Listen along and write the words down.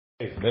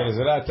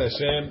Be'ezrat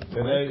Hashem,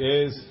 today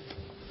is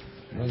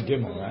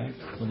Gimel, right?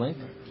 The mic?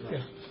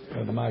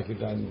 Yeah. The mic is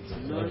done.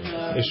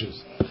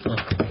 Issues.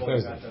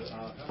 Thursday.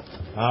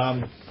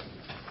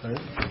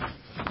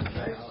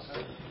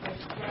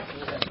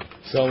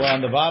 So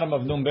on the bottom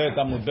of Nun Bet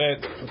Amud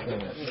Bet,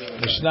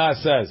 Mishnah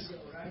says,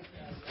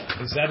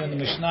 he said in the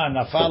Mishnah,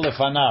 Nafal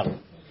lefanav.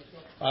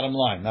 Bottom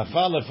line,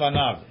 Nafal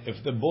lefanav.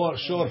 If the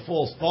shore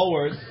falls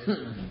forward,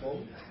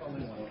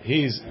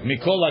 he's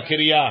Mikola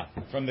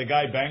Kiriyah, from the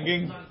guy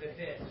banging.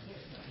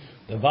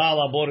 The Baal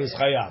Abor is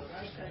Chayav.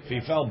 If he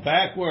fell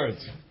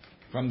backwards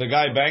from the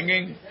guy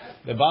banging,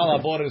 the Baal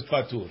Abor is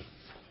Patur.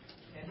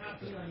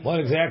 What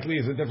exactly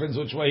is the difference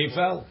which way he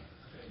fell?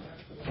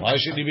 Why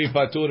should he be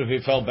Patur if he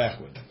fell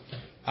backward?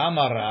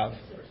 Amar Rav.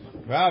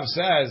 Rav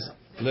says,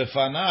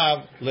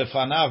 Lefanav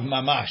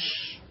mamash.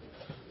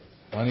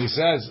 When he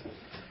says,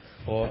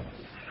 or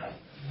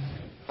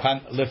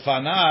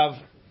Lefanav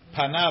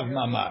panav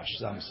mamash,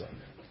 some say.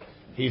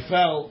 He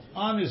fell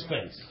on his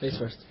face. Face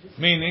first.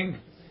 Meaning,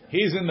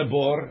 he's in the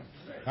bor,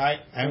 right?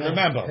 And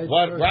remember,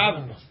 what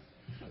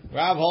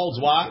Rav holds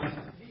what?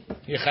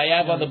 He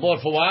chayav on the bor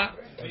for what?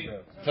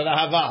 For the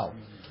haval.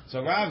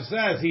 So Rav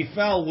says he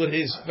fell with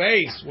his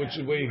face, which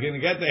is where you're going to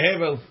get the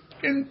hevel,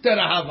 into the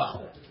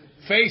haval.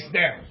 Face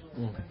down.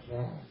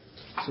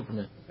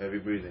 Superman. Heavy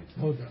breathing.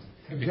 Hold on.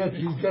 He's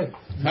dead.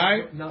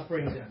 Right? Not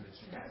brain damage.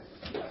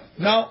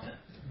 No.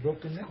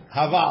 Broken neck.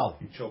 Haval.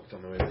 He choked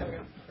on the way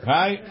down.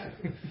 Right?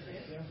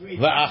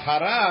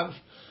 La'acharav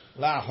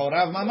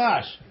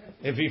mamash.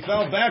 If he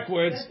fell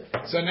backwards,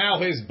 so now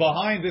his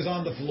behind is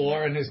on the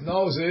floor and his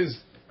nose is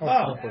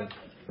up.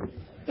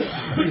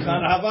 He's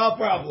not a haval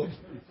problem.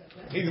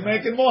 He's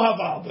making more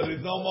haval, but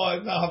it's no more.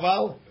 It's not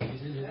haval.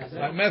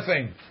 Like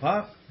methane,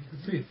 huh?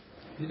 He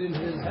didn't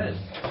hit his head.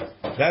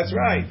 That's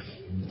right.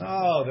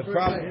 Oh, the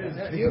problem.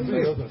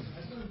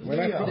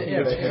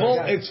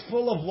 It's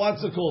full of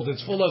what's it called?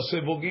 It's full of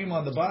sivugim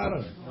on the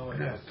bottom.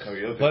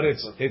 But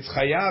it's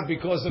chayav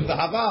because of the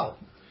haval.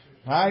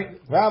 Right?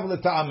 Rav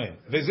l'ta'amim.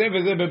 V'zeh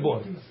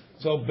bebor.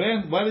 So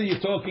Ben, whether you're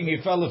talking he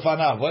fell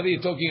lefanav, whether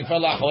you're talking he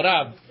fell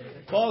achorav,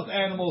 both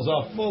animals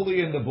are fully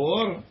in the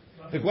bor.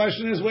 The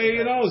question is where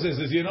your nose is.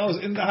 Is your nose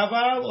in the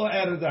haval or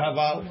out of the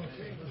haval?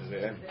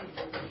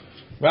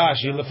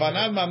 Rashi,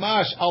 lefanav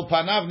mamash al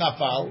panav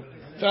nafal,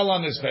 fell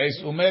on his face,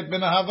 umet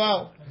ben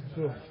haval.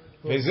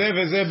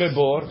 V'zeh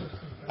bebor.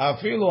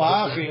 Afilu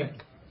hachi.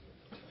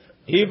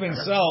 Even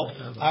so,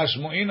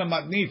 ashmu'ina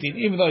matnitin,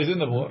 even though he's in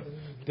the bor,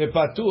 the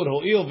patur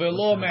ho'il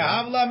velo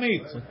me'av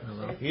lamit.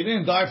 He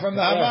didn't die from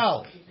the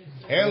haval.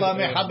 Ela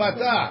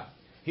me'habata.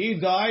 He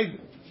died.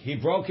 He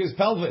broke his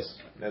pelvis.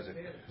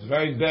 It's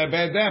very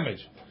bad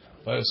damage.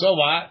 But so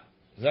what?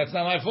 That's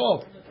not my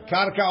fault.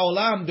 Karka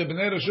olam de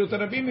bnei reshut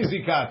rabim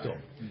izikato.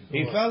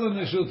 He fell in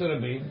the reshut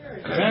rabim.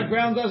 That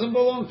ground doesn't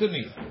belong to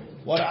me.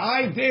 What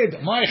I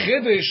did, my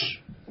chiddush,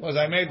 was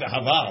I made the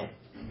haval.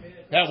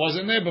 That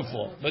wasn't there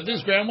before. But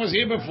this ground was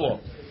here before.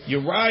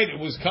 You're right, it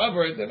was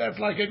covered, and that's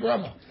like a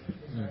grumma.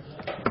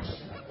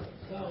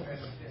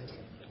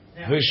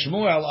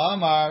 V'Shmuel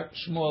Amar,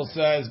 Shmuel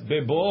says,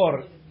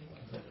 Bebor,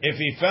 if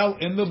he fell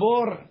in the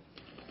bor,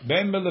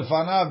 ben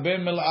melefanav,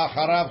 ben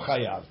melacharav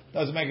chayav.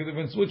 Doesn't make a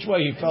difference which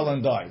way he fell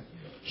and died.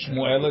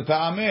 Shmuel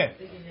ta'ameh.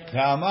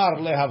 Ta'amar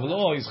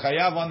lehavlo, he's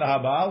chayav on the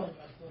habal.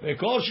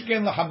 V'kol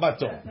sheken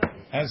lehabato.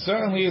 And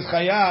certainly he's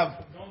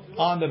chayav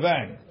on the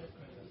bang.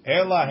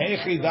 Ela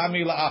hechi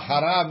dami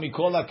la'acharav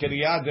mikola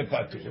kiriyah de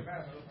patur.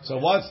 So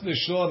what's the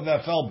shore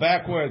that fell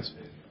backwards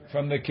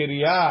from the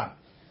kiriyah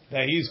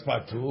that he's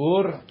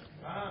patur?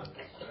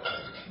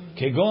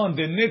 Kegon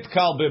de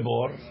nitkal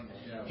bebor.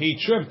 He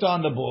tripped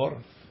on the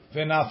bor.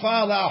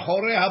 V'nafal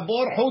la'achorei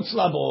habor chutz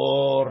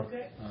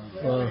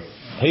labor.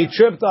 He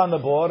tripped on the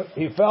bor.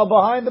 He fell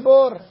behind the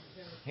bor.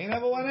 He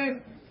never went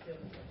in.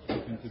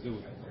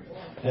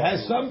 It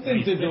has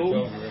something to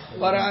do,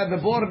 but the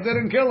bor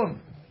didn't kill him.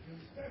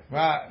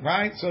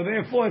 Right? So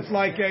therefore, it's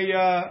like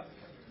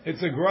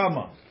it's a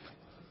grama.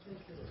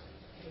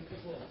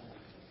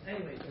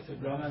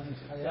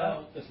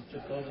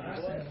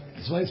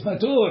 That's why it's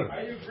matur.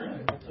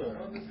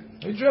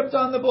 He tripped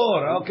on the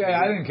board. Okay,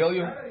 I didn't kill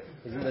you.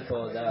 Isn't that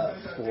called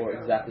for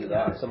exactly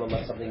that? If someone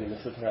left something in the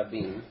Shut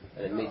Rabin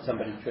and it made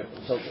somebody trip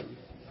and killed them,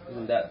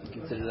 isn't that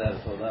considered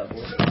that for that?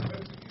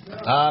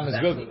 It's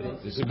good.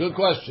 It's a good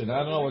question.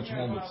 I don't know what you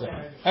mean to say.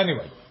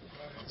 Anyway,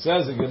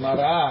 says the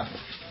Gemara,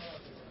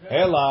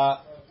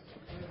 Ela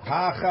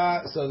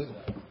Hacha. So,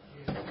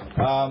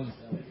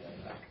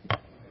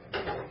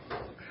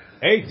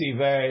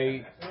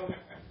 Eitivei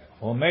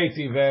or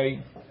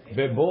Meitivei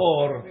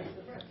Bebor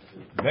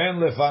Ben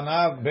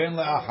lefanav ben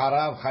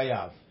leacharav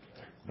chayav.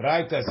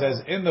 Right, that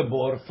says in the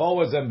bor,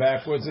 forwards and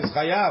backwards is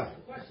chayav.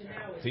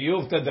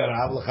 Tiyuvta de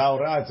Rav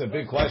l'chaura. It's a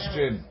big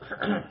question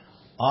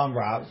on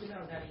Rav.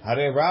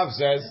 Hare Rav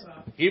says,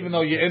 even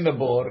though you're in the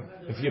bor,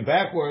 if you're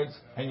backwards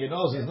and your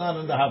nose is not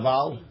in the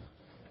haval,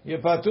 you're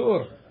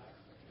patur.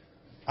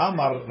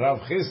 Amar Rav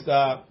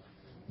Chisda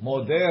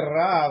moder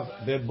Rav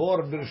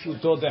bebor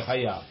b'rshuto de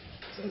chayav.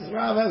 Says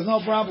Rav has no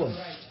problem.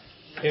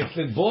 If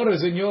the bor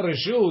is in your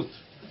reshut,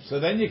 So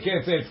then you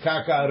can't say it's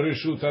karka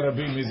rishut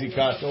rabim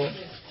mizikato.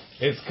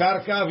 It's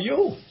karka of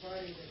you.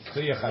 So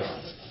you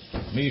chayav.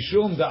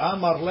 Mishum da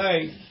amar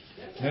lei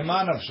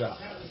memanavshach.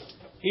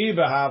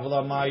 Iba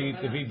havla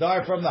mayit. If he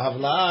died from the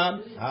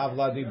havla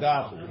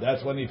didachu.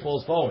 That's when he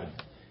falls forward.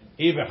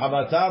 Iba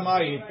habata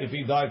mayit. If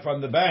he died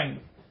from the bang,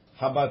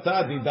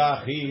 habata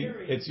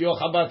didachi. It's your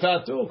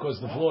habata too, because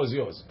the floor is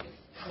yours.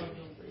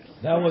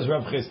 That was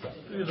Rav Chisda.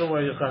 Either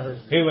way you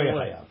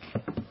chayav.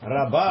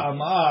 Rabba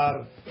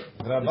Amar.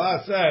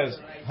 Rabba says,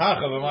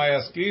 Hacha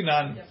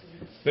v'mayaskinan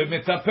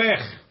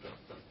b'metapech.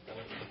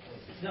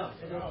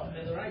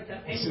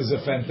 This is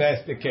a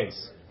fantastic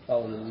case.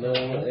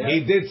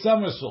 He did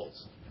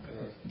somersaults.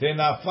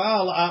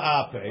 Denafal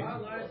a'ape.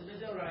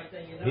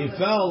 He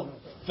fell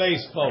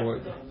face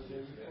forward.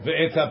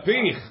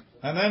 Ve'etapich.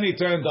 And then he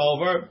turned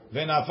over.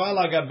 Ve'nafal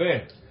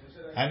agabeh.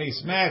 And he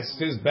smashed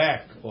his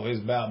back, or his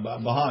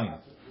behind.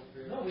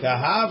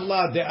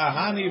 Tahavla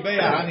de'ahani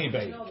be'ahani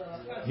be.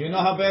 You know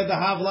how bad the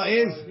havla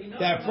is?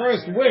 That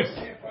first whiff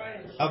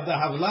of the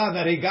havla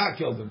that he got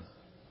killed him.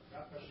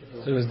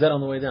 So he was dead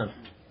on the way down.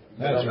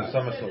 That's right.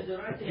 Somersault.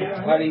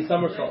 How did he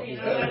somersault? He's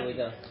dead on the way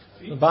down.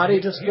 The body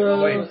just he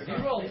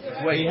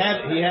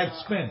had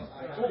spin.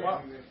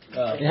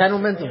 He had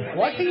momentum.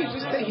 Why can't you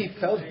just say he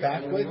fell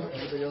backwards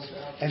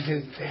and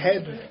his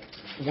head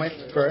went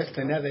first,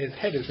 and now that his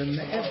head is in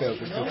the head though?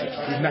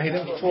 Now he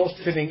didn't fall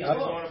sitting up.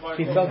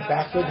 He fell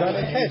backwards on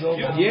his head.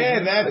 Yeah,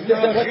 that's the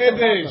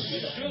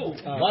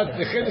chiddush. What's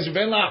the chiddush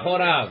ben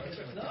la'chorav?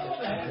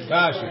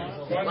 Rashi.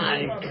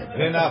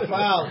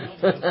 V'nafal.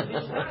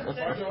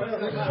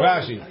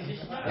 Rashi.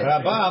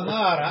 Rabba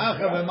Amar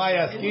Hacha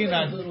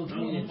v'mayaskinan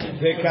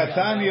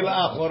v'katani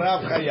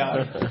la'chorav chayav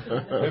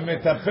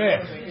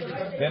v'metapech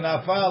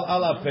v'nafal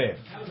alapeh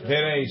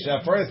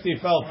v'reisha. First he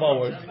fell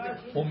forward.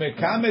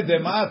 Umekame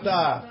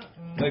demata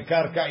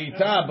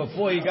lekarkaita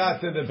before he got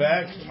to the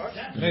back.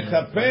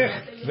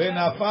 Metapech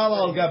v'nafal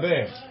al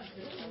gabeh.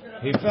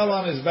 He fell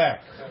on his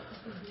back.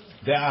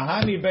 The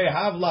ahani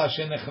behavla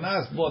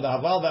shenechnas bo, the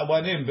haval that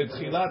went in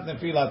betchilat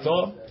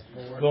nefilato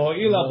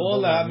v'ho'ila bo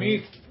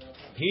lahamit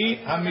he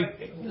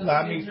hamit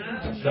lahamit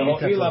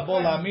v'ho'ila bo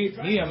lahamit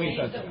he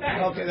hamitato.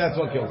 Okay, that's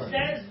what killed him.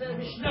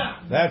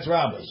 That's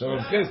Rabbah. So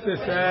if Chisda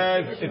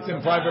says it's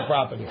in private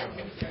property.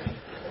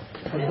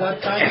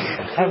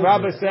 And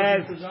Rabbah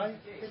says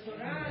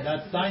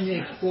That tiny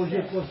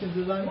exposure portion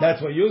design?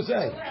 that's what you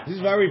say. This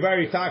is very,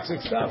 very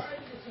toxic stuff.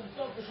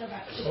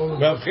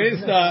 Rav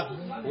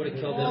Chisda Would have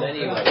killed him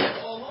anyway.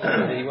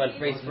 Did he went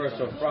face first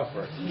or front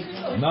first?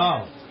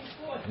 no.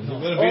 He's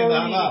going to be in the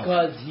Only halal.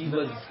 because he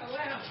was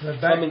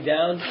coming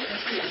down.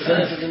 But then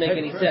that doesn't make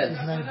any sense.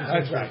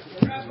 That's right.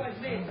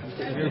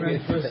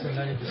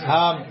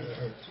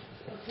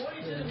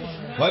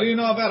 What do you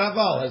know about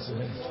Haval?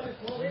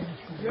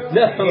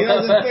 No, He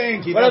doesn't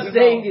think. He what I'm doesn't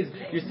saying know. is,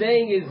 you're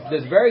saying is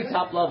the very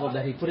top level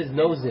that he put his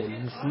nose in.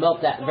 He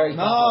smelt that very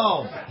top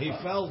level. No, he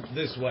fell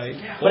this way.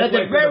 But at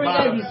the very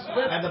bottom, end, he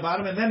slipped. at the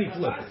bottom, and then he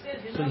flipped.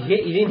 So he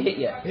didn't hit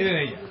yet. He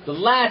didn't hit you. The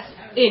last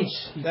inch,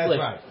 he That's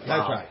flipped. right.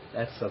 That's right.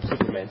 That's some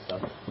Superman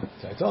stuff.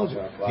 So I told you.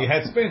 Wow. He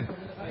had spin.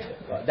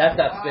 That's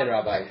not spin,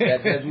 Rabbi.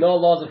 There's no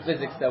laws of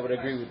physics that would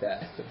agree with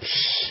that.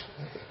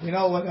 You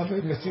know what?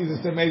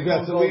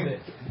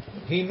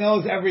 He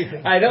knows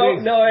everything. I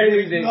don't know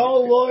everything. There's no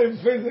law in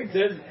physics.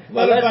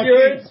 Unless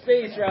you're in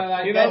space,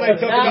 Rabbi. You know, that they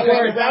does talk not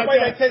about work. that way.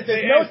 That says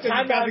there's no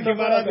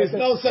time. There's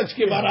no such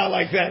Gemara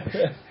like that.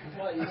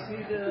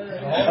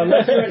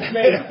 Unless you're in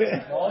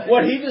space.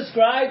 What he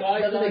described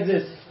doesn't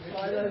exist.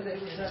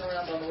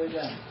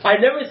 I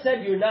never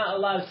said you're not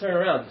allowed to turn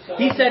around.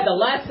 He said the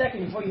last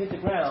second before you hit the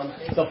ground,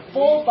 the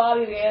full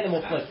body of the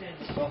animal flips.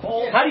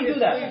 How do you do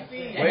that?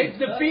 Wait.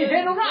 The feet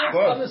hit a rock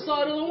on the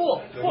side of the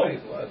wall.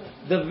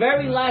 The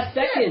very last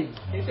second.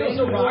 There's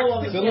a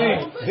rock.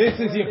 Celine, this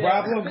is your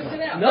problem?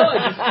 No, it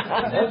just,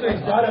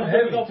 how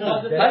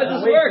does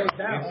this work?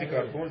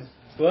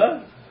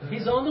 What?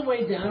 He's on the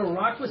way down. A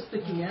rock was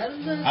sticking out of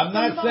the. I'm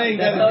not saying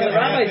that That's it's what the going to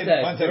rabbi happen.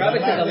 said. One The second. rabbi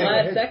I'm said not the saying-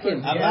 last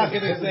second. I'm not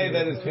going to say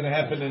that it's going to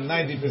happen in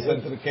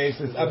 90% of the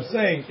cases. I'm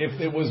saying if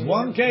there was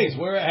one case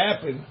where it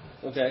happened,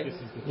 Okay.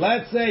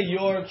 let's say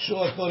your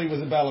short thought he was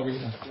a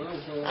ballerina.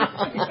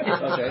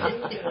 Okay.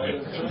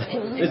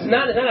 It's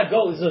not a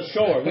goat. It's a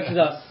shore, which is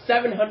a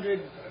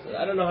 700.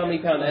 I don't know how many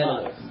pound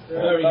animal.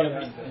 Very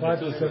heavy.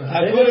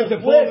 I put it to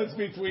bullets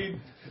between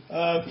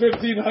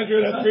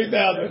 1,500 and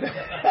 3,000.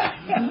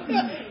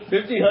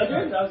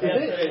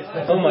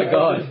 1,500? Oh my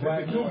God.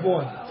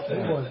 Newborn.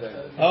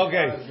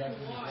 Okay.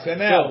 So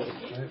now,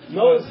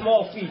 No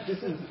small feet. This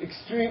is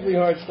extremely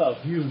hard stuff.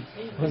 Huge.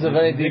 It's a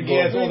very deep he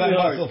has ball. all that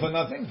muscle for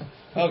nothing.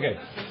 Okay.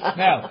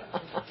 Now,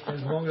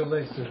 Has longer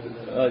legs than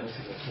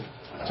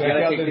check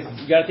out this.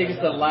 You gotta take this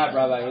to the lab,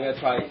 Rabbi. We're gonna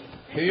try it.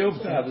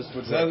 How this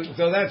would work.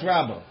 So that's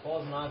Rabba. Sure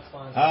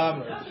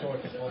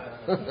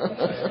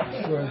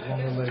has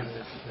longer legs.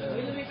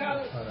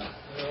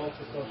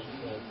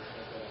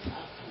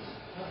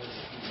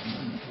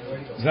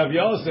 Rav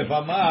Yosef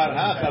Amar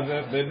Hacha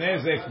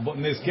v'nezek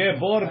nizkeh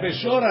bor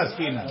b'shor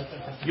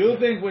askina. You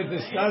think we're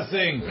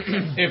discussing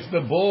if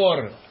the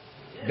boar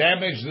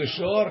damaged the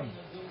shore.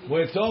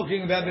 We're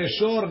talking that the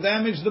shore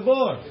damaged the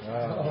bore.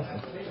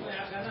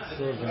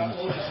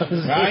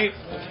 Right?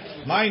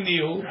 Mind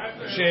you,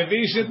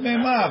 shevishet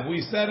memav.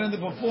 We said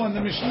before in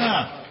the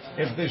Mishnah,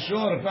 if the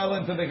shore fell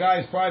into the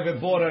guy's private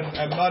bore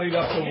and muddied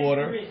up the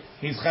water,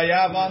 he's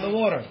chayav on the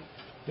water.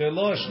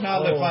 Velo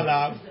shna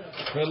lefanav,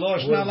 velo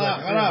shna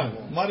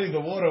la'acharav. Muddy the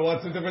water.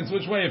 What's the difference?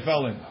 Which way it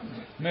fell in?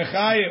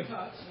 Mechayev.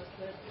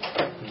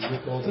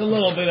 It's a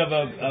little bit of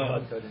a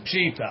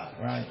pshita,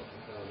 right?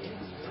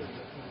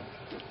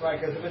 Right,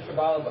 because if it's the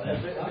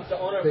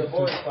owner of the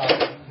board's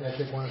property,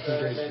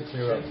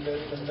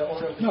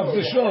 No,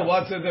 for sure.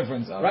 What's the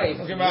difference? Right.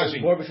 Okay,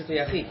 Rashi.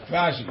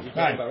 Rashi.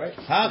 Right.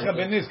 Hacha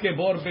beniske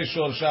bor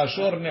b'shor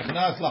shashor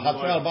nechnas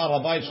lachatzel bar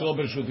habayit shelo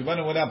b'rshut. He went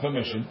in without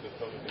permission.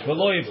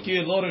 V'lo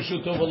yifkir lo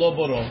reshuto v'lo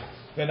boro.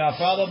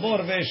 V'nafal bor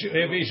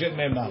v'evishet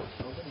memav.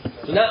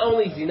 So not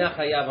only is he not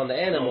chayav on the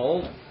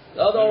animal,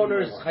 the other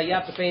owner is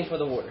chayav to pay for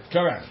the water.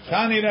 Correct.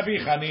 Tani Rabbi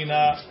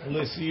Chanina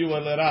l'siyu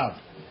l'rav.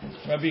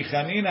 Rabbi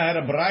Chanina had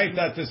a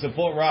braita to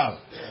support Rav.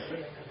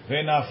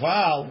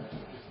 V'nafal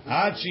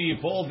ad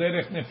sheyipol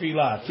derech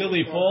nefila, till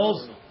he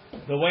falls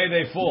the way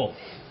they fall.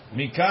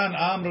 Mikan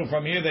amru,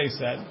 from here they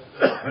said,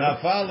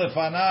 nafal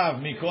lefanav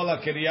mikol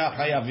ha'kiriyah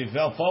chayav. He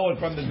fell forward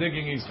from the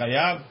digging, he's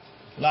chayav.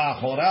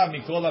 La'achorav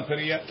mikol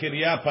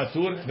ha'kiriyah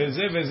patur.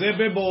 V'ze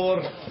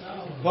bebor,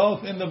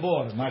 both in the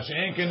bor.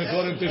 Masha'enken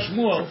according to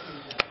Shmuel,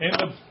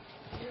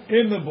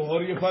 in the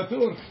bor you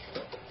patur.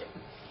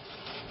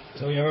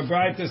 So you have a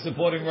braita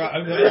supporting Rav.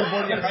 In the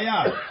bor you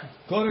chayav.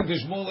 According to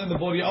Shmuel, in the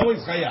bor you always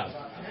chayav.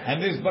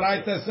 And this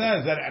braita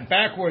says that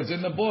backwards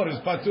in the bor is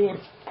patur.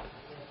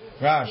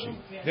 Rashi.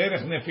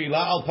 Derech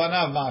nefila al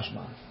panav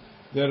mashma.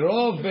 The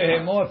rov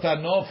behemot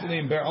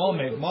hanoflim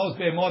be'omek. Most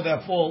behemot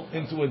that fall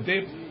into a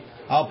dip,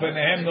 al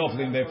penehem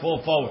noflim, they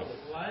fall forward.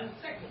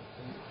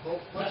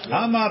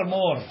 Amar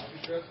mor,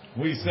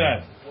 we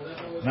said,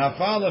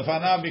 nafal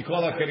lefanav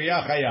mikol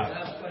ha'kiriyah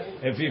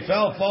chayav. If he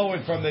fell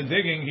forward from the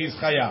digging, he's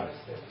chayav.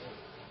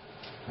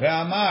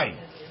 Ve'amai.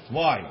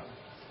 Why?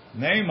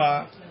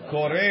 Neima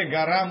kore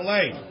garam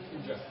lei.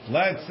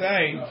 Let's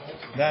say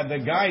that the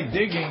guy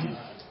digging,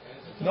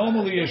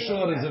 normally a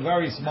shor is a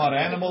very smart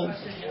animal.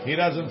 He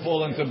doesn't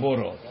fall into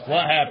boro.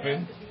 What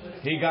happened?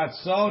 He got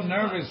so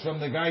nervous from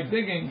the guy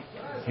digging,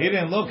 he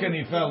didn't look and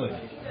he fell in.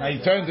 And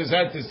he turned his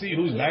head to see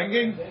who's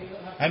banging,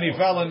 and he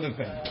fell in the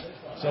thing.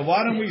 So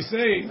why don't we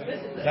say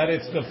that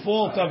it's the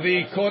fault of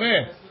the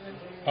koreh,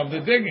 of the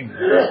digging?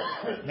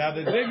 Now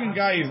the digging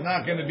guy is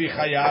not going to be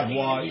chayav.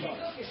 Why?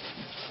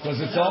 Because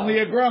it's only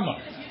a grama.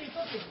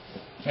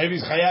 Maybe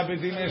he's chayav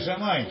b'dinei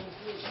shamayim.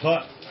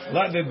 But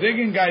let the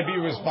digging guy be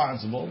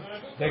responsible.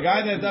 The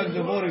guy that dug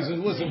the water, he says,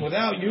 listen,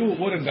 without you, it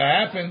wouldn't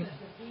have happened.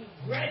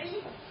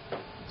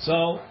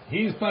 So,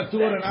 he's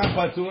patur and I'm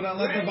patur, and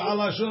let the Baal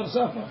HaShor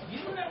suffer.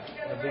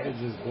 I think it's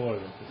just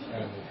bored.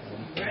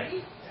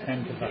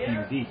 And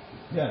the deep.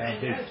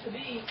 Yeah.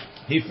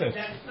 He fit.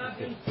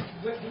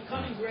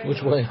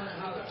 Which way?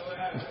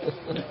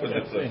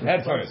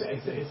 Head first.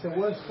 It's a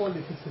worse fault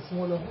if it's a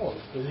smaller hole,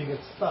 because you get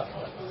stuck.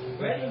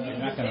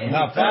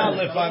 Nafal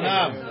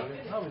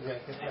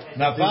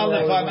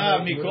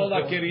lefanav mikol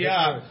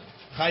ha'kiriyah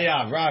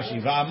chayav. Rashi.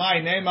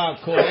 V'amai nema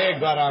kore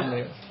garam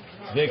le.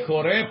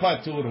 Ve'kore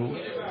paturu.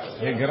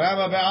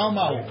 Ve'grama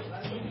be'almahu.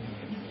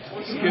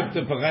 Skip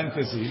the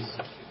parentheses.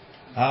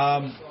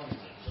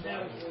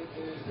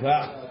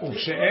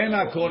 U'kshe'en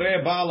ha'kore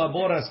ba'al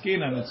habor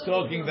askinan. It's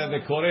talking that the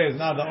kore is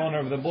not the owner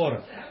of the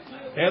bor.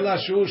 Ela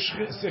shu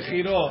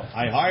sechiro.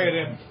 I hired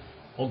him.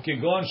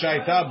 U'kigon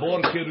shayta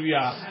bor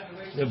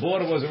kiruyah. The bor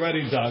was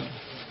already dug.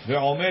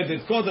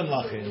 Ve'omedet kodem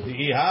lachin.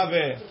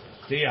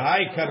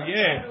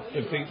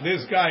 If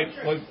this guy,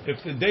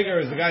 if the digger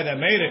is the guy that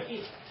made it,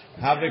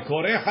 have the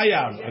koreh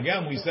chayav.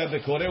 Again, we said the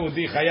koreh would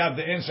be chayav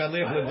the en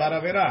shalich ledvar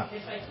avera.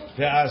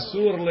 The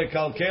asur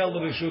lekalkel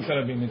reshut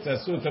rabim. It's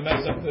asur to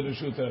mess up the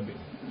reshut rabim.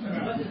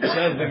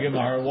 Says the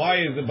Gemara. Why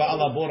is the Baal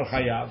HaBor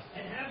chayav?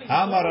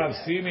 Amar Rav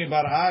Simi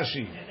bar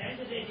Ashi.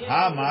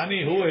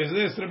 Mani, who is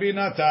this? Rabbi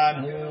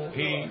Natan.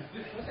 He.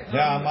 The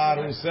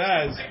Amar who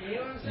says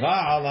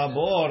Baal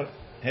HaBor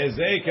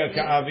hezeka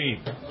ka'aviv.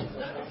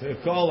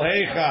 Kol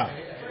heicha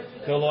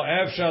kolo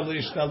efshal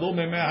ishtalu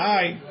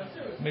memehai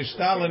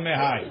mishtal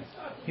mehai.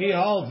 He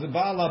holds the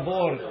Baal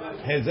HaBor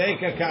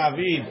hezeka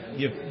ka'aviv.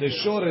 The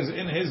shore is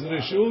in his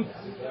reshut,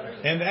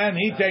 and then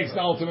he takes the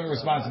ultimate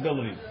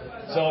responsibility.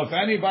 So if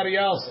anybody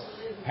else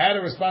had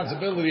a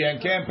responsibility and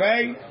can't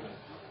pay,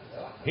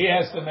 he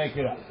has to make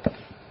it up.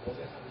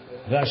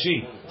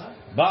 Rashi,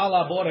 Baal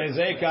HaBor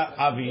hezeka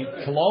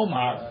aviv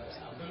klomar.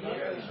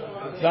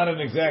 It's not an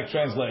exact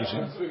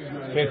translation.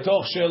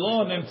 Betoch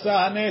shelo nimtza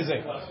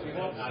hanezek.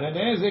 The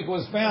nezek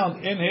was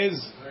found in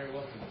his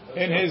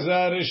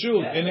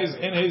reshut,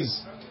 in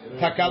his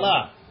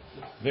takala.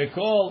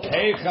 Vekol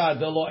heicha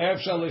de lo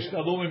efshal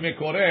ishtalu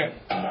mikoreh.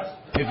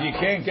 If you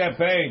can't get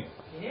paid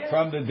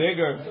from the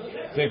digger,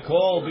 they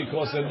call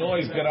because the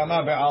noise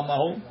garama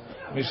be'almahu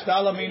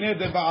mishtala mineh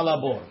de Baal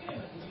HaBor.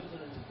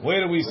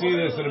 Where do we see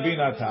this, Rabbi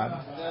Natan?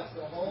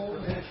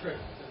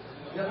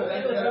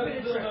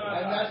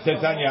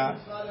 Tetanya,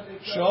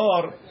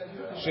 shor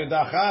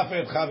shedachaf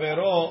et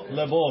chavero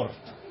lebor.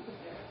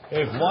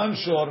 If one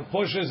shor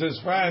pushes his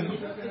friend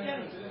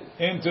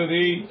into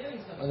the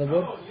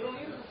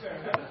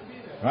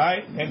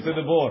into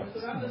the board,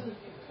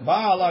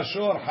 Baal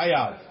Ashor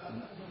Hayav.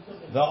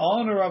 The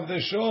owner of the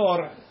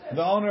shore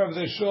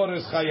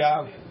is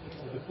Chayav.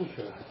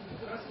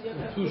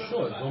 Too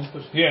short. Don't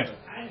push. Yeah.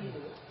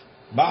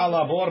 Baal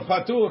Abor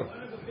Patur.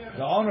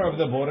 The owner of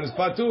the board is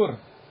Patur,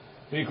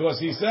 because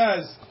he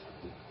says,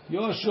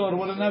 your shore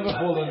would have never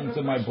fallen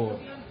into my board.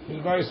 He's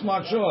a very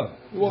smart shore.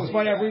 He walks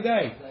by every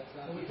day.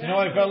 You know,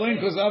 I fell in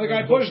because the other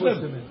guy pushed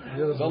him.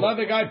 So let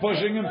the guy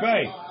pushing him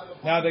pay.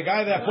 Now the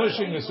guy that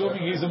pushing,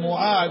 assuming he's a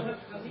mu'ad,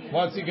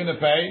 what's he going to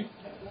pay?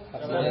 What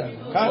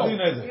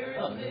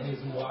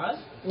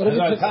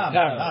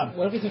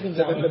if he took him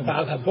The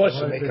Baal Habosh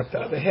should make up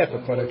the half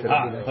according to the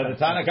but the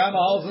Tanakama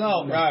holds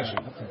no, Rashi.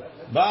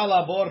 Baal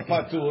Abor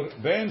Patur,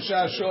 Ben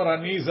Shashor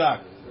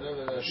Anizak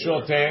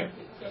Shoteh,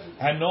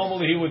 and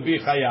normally he would be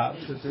Chayav.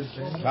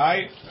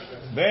 Right?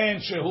 Ben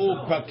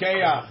Shehu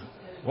Pakeach,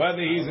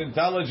 whether he's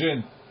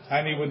intelligent,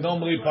 and he would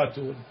normally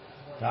Patur.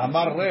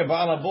 Amar Re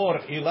Baal Abor,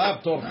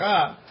 Ilav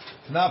Torcha,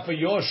 Nafa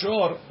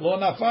Yoshor, Lo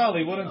Nafal,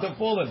 he wouldn't have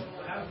fallen.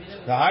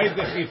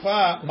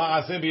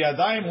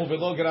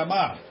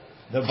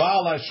 The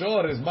Baal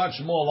Ashor is much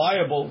more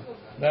liable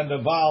than the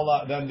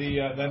Baal than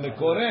the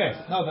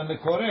Koreh. No, than the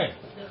Koreh.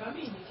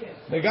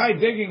 The guy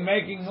digging,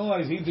 making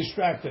noise, he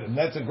distracted him.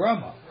 That's a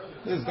grumma.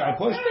 This guy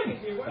pushed him.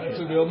 That's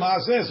a real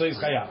maaseh, so he's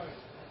chayav.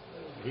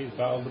 He's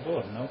Baal the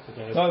board, no?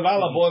 No, the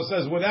Baal board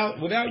says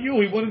without you,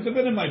 he wouldn't have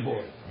been in my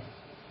board.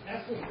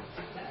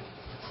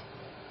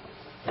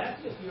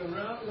 That's if you're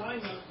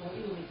lying on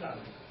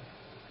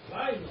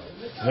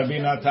Rabbi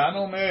Natan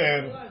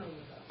Omer,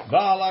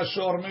 Baal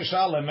Ashor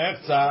Mishalem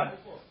Echza,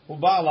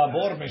 Baal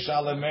Abor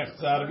Mishalem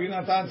Echza. Rabbi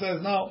Natan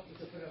says no.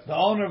 The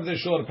owner of the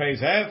shore pays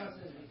half.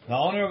 The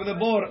owner of the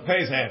board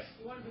pays half.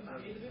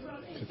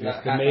 He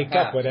has to make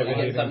up whatever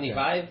he did.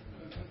 75?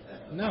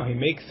 No, he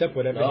makes up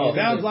whatever No, he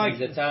Sounds like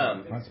the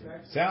time.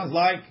 Sounds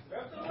like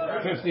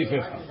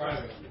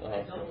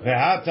 50-50.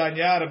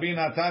 Ve'hatanya Rabbi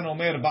Natan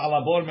Omer Baal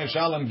Abor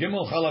Mishalem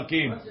Gimel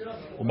Chalakim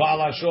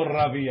uBaal Ashor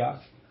Raviyah.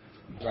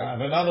 I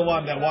have another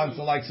one that wants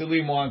to, like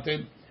Salim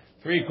wanted,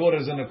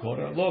 3/4 and a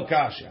quarter. Lo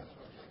kasha.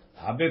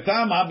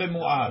 Habetam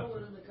habemuad.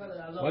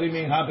 What do you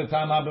mean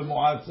habetam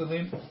habemuad,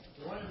 Salim?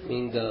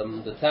 Meaning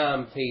the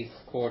tam pays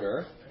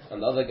quarter,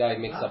 and the other guy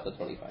makes up the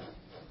 25.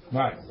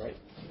 Right.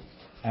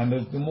 And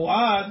the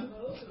muad,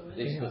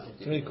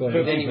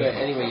 3/4.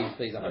 Anyway, he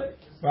pays 100.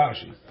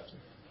 Rashi.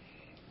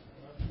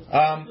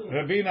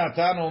 Rabbi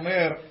Natan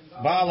Omer,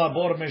 Baal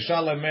Abor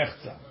Meshalem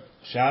Mechza.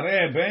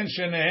 Shareh ben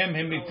shenehem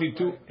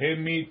hemituhu.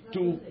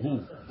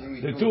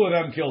 The two of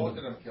them killed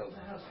him.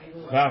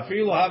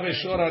 Va'afilu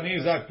haveshor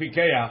anizak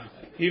pikeach.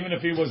 Even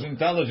if he was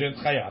intelligent,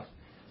 chayav.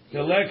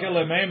 Keleke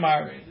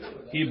lemeimar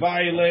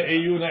ibai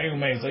le'eyuna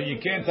umei. So you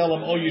can't tell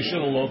him, oh, you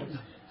should have looked.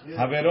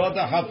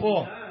 Haverota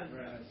hapo.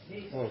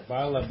 Oh,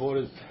 Baal Abor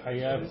is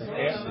Hayav,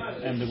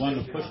 and the one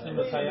who pushed him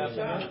is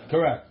Hayav.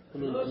 Correct.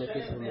 In the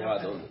case of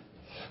Muad only.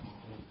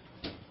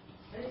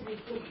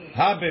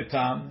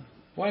 Habetam.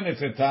 When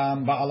it's a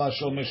tam, Baal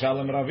Ashor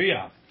Mishalem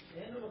Raviyah.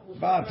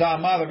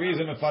 Ba'atama, the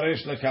reason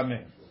Mefarish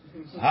lekameh.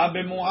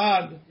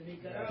 Habemuad,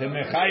 the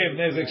mechayev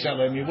nezek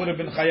shalem. You would have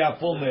been chayav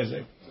full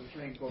nezek.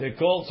 They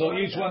call, so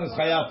each one is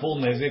chayav full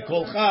nezek.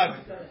 Kol chad,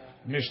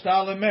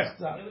 mishtal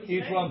mechza.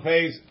 Each one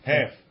pays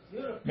half.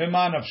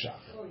 Meman avshach.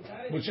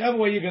 Whichever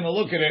way you're going to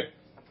look at it,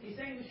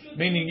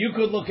 meaning you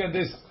could look at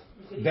this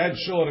dead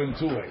short in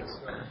two ways.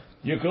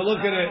 You could look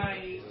at it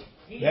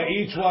that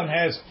each one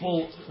has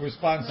full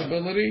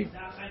responsibility,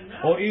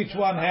 or each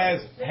one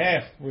has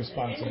half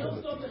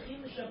responsibility.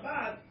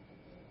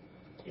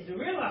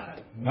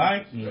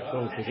 Right?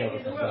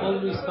 Full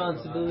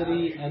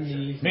responsibility and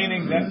the...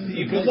 Meaning that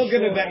you could look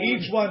at it that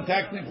each one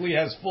technically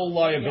has full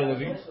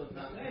liability,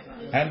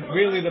 and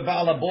really the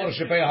Baal Abor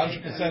should pay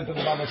 100% and the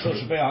Baal Ashor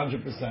should pay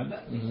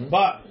 100%.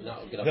 But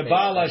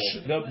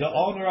the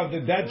owner of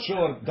the dead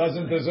shore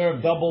doesn't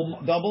deserve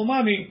double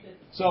money,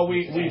 so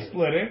we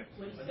split it.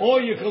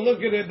 Or you can look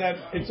at it that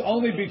it's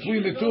only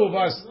between the two of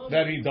us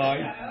that he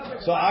died.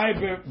 So I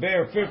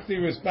bear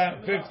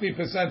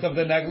 50% of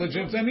the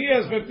negligence, and he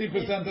has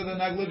 50% of the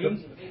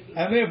negligence,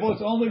 and therefore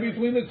it's only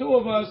between the two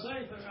of us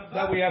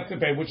that we have to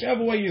pay.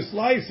 Whichever way you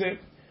slice it,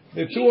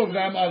 the two of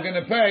them are going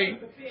to pay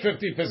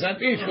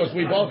 50% each, because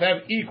we both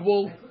have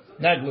equal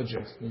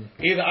negligence.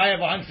 Either I have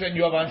 100%,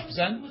 you have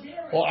 100%,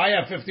 or I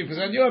have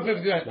 50%, you have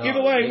 50%.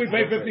 Either way, we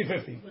pay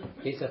 50-50.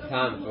 Case of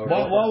time.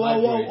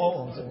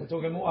 Whoa. So we're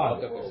talking more.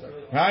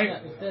 Right?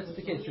 Yeah, if that's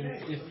the case,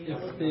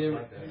 if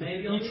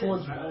each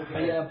one's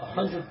have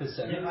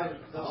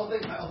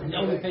 100%, and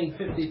only paying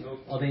 50,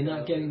 are they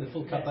not getting the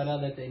full kapara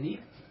that they need?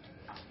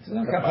 It's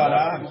not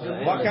kapara.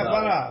 What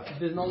kapara?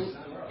 There's no.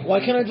 Why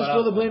can't I just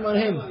throw the blame on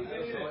him?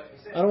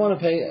 I don't want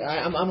to pay.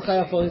 I'm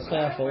chayafol. He's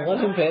chayafol.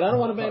 Let him pay it. I don't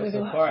want to pay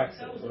anything. Why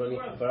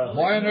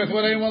on earth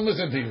would anyone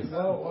listen to you?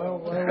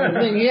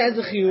 He has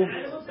a chiyuv.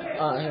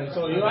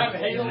 So you have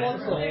Hegel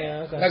also?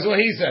 That's what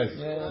he says.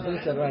 Yeah, he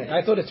said right.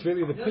 I thought it's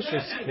really the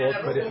pusher's fault,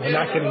 but if we're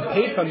not getting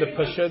paid from the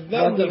pusher,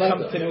 then you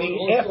come to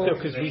me after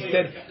because we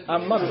said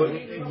I'm not. But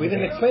we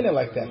didn't explain it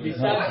like that. We're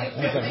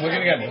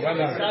gonna get it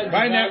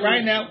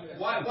right now.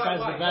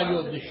 Besides the value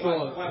of the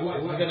shore,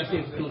 who's going to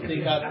pay to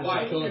take out the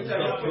shore?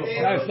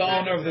 That's the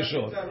owner of the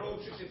shore.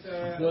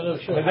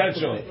 But that's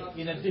shore.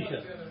 In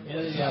addition.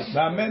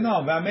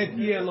 V'amet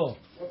yelo.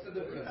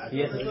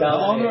 Yes, The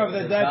owner of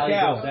the dead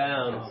cow.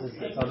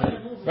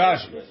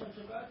 Rashi.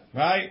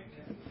 Right?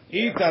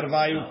 Itar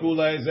vayu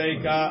kula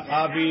ezeka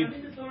avid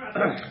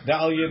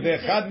da'al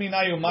yedeh chad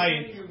minayu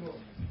mayit.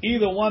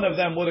 Either one of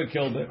them would have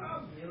killed it.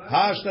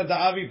 Hashta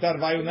da'avi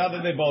tarvayu. Now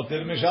that they both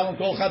did, mishalom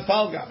kol chad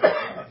palga.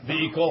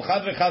 The kol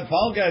chad v'chad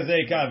palga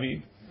ezeka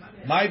avid.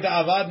 My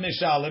da'avad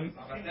mishalom.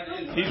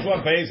 Each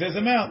one pays his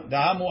amount.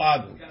 Da'amu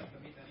adu.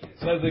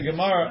 Says the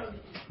Gemara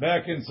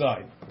back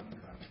inside.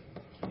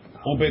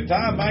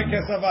 Ubetam my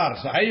kasavar.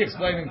 So how are you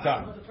explaining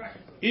tam?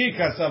 I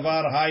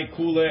kasavar hai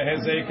kule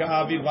hezeka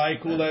avid vai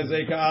kule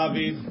hezeka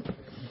avid.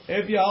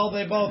 If you hold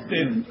they both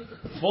did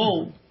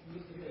full.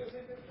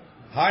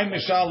 Hai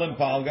mishalem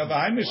palga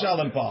vai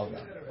mishalem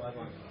palga.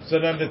 So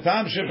then the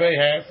tam should pay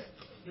half,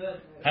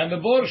 and the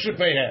bor should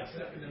pay half,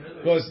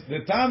 because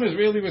the tam is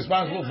really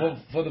responsible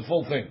for the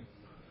full thing.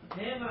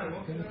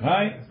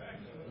 Right?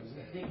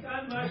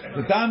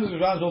 The tam is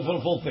responsible for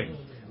the full thing.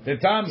 The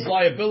tam's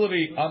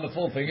liability on the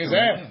full thing is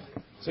half.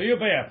 So you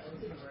pay half.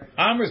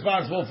 I'm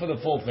responsible for the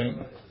full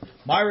thing.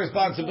 My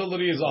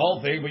responsibility is the whole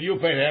thing, but you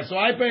pay half, so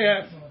I pay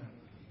half.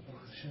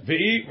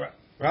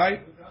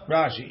 Right?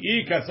 Rashi.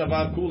 I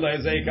kasavar kula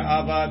ezeka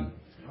avad.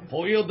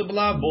 Ho'il de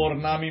bla bor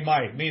nami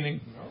mai. Meaning,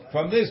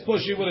 from this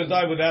push he would have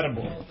died without a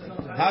bor.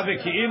 Have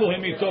ki'ilu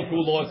him itoku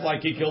lo. It's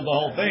like he killed the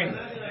whole thing.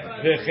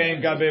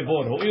 V'chein gabe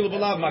bor. Ho'il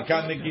b'lav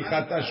makan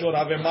negichat ashor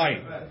have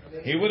mai.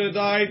 He would have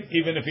died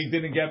even if he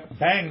didn't get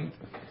banged.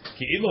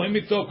 Ki'ilu him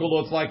itoku lo.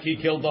 It's like he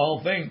killed the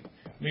whole thing.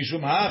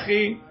 Mishum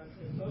hachi.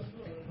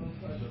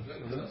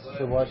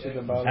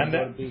 And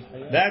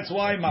that's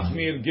why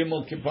machmir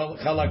gimel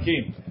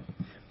chalakim.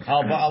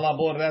 Al ba'al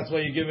abor. That's why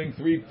you're giving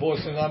 3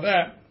 portions on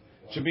that.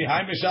 Should be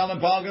hai mishalem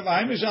palga,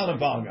 hai mishalem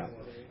palga.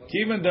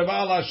 Kiven the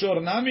ba'al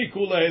ashor nami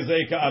kula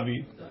hezeka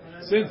avi.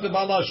 Since the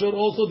ba'al ashor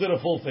also did a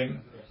full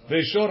thing,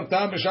 ve'shor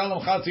tam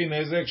mishalem chatzi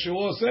nezek shu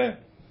oseh.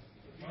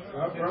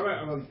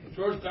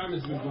 Short time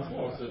has been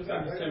before, so it's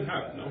not the same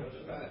half, no?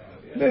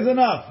 There's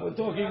enough. We're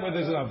talking with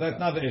there's enough. That's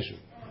not the issue.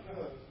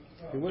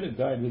 He would have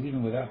died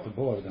even without the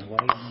board. Then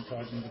why even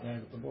charging the guy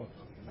with the board?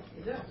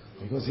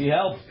 Because he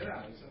helped. The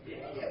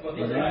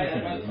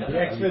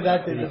extra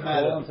that didn't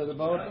matter. Onto the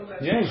boat?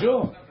 Yeah,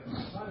 sure.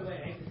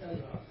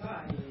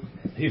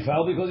 He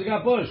fell because he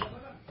got pushed.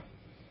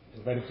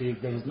 But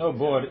if there was no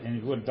board and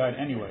he would have died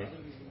anyway.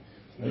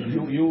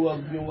 You were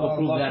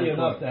lucky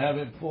enough to have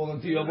it fall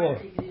into your board.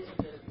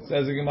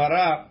 Says the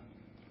Gemara.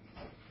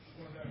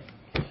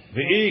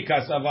 V'i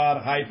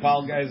kasavar hai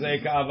palga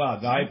ezeka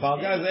avad. Hai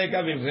palga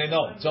ezeka aviv. Say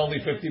no, it's only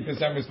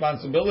 50%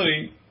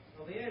 responsibility,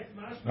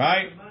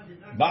 right?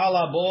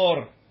 Ba'al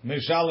bor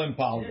mishalem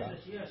palga.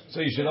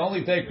 So you should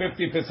only take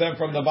 50%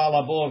 from the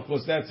ba'al bor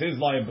because that's his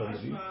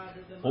liability.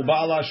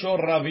 U'ba'al ashor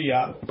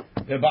ravia.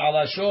 The ba'al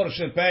ashor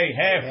should pay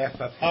half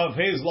of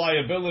his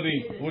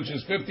liability, which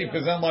is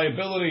 50%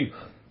 liability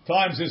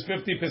times his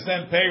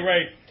 50% pay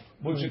rate,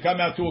 which should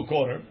come out to a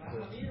quarter.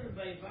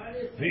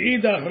 The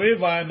idach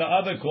riva and the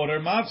other quarter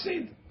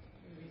mafsid.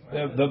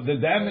 The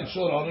damaged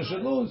short owner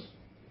should lose.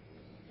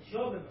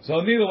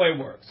 So neither way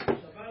works.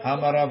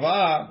 Amar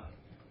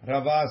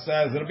Rava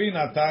says Rabbi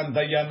Natan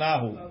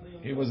dayanahu.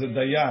 He was a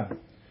dayan.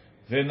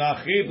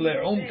 V'nachid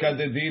le'umka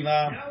dedina.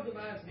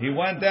 He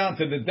went down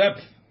to the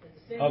depth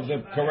of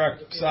the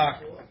correct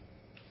psak.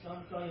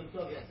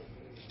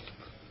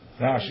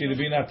 Rashi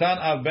Rabbi Natan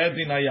av bed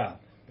dinaya.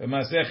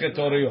 B'masechet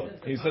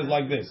Oriyot. He says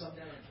like this.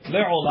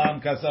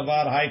 Le'olam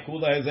kasavar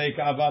haikula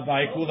hezeka avad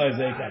haikula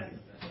hezeka.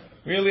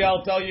 Really,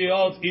 I'll tell you,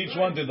 each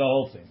one did the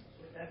whole thing.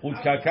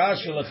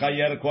 Utkakash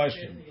lechayer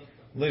question.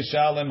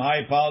 Lishalem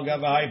hai palga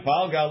v'hai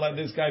palga. Let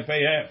this guy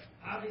pay half,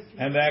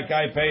 and that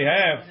guy pay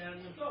half.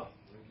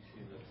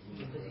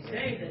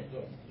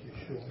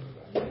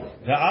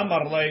 The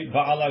amar le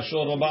ba'al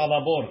ashor ba'al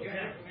abor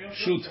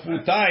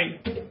shutfutai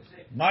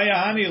maya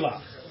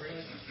hanilach.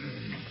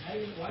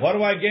 What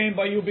do I gain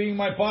by you being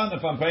my partner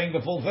if I'm paying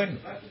the full thing?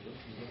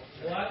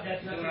 The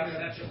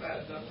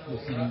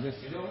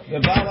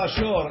Baal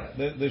Ashur,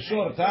 the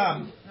short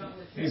tam,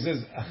 he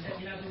says,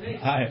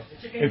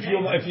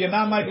 if you're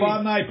not my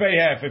partner, I pay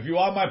half. If you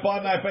are my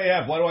partner, I pay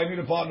half. What do I need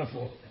a partner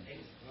for?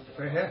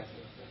 Pay half.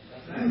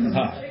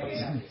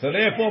 So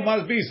therefore,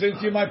 must be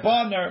since you're my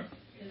partner,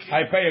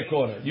 I pay a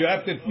quarter. You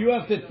have to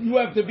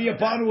be a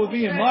partner with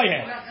me in my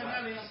half.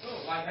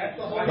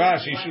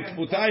 Rashi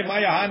shutfutai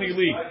maya hani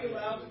li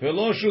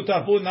velo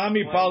shutafu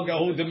nami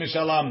palgahu de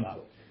mishalamna.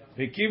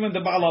 V'kiven the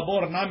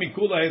ba'alabor nami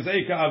kula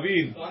hezeka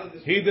avid.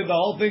 He did the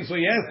whole thing, so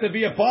he has to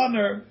be a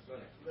partner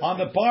on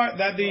the part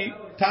that the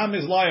tam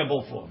is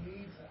liable for.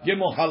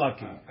 Gimel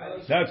halaki.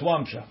 That's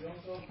one shot.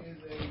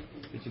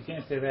 But you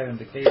can't say that in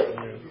the case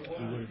where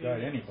he would have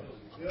died anyway.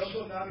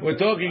 We're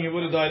talking he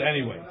would have died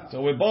anyway.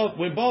 So we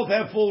both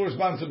have full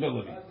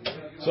responsibility.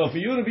 So for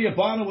you to be a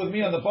partner with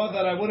me on the part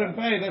that I wouldn't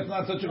pay, that's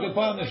not such a good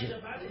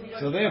partnership.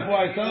 So therefore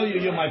I tell you,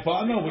 you're my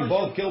partner, we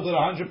both killed it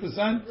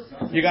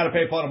 100%, you got to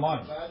pay part of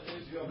mine.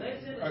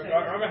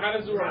 How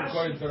does it work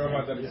according to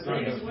Rama that it's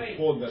not the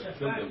fall that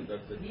killed him,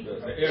 that the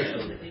air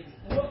killed him?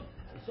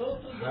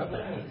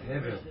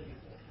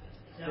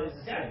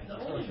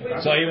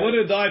 So he would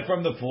have died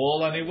from the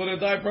fall and he would have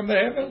died from the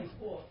heaven.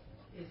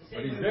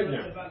 But he's dead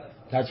now.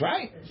 That's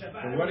right. So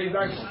what did he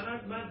die from?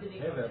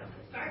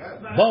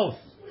 Both.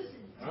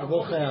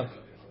 Both have.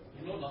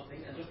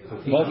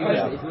 If he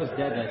was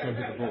dead, I can't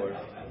hit the board.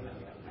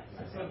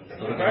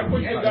 If I put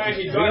the guy,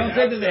 he We don't died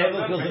say that the after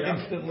heaven kills it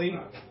instantly.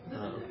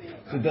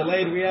 It's a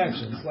delayed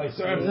reaction. It's like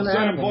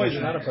certain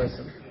poison. Not a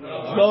person.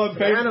 Slow and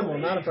painful. Animal,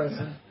 not a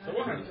person. So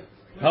what?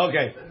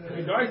 Okay. If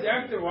he dies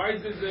after, why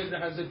is it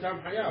has the time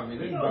hayav? He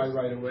didn't die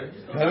right away.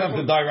 He doesn't have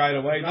to die right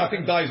away.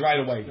 Nothing dies right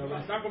away. No, but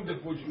it's not from the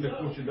push. He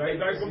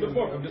died from the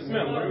fall, from the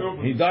smell.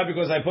 He died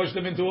because I pushed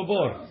him into a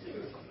bore.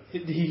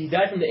 He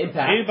died from the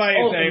impact. He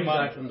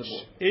died from the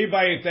board.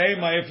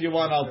 If you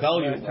want, I'll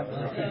tell you.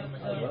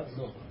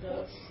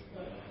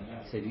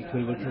 Said you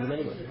could have killed him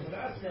anyway.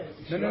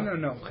 No.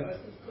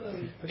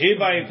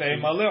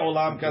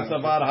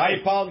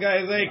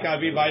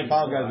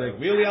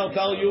 Really, I'll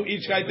tell you,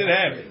 each guy did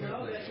have.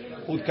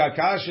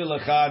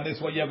 And this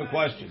is what you have a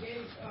question.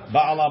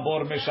 Now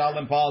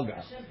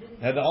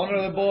the owner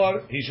of the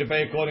board, he should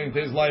pay according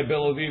to his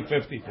liability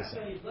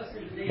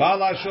 50%.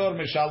 Baal Ashur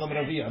Mishalim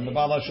Raviyah, and the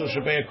Baal Ashur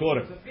should pay a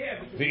quarter.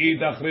 The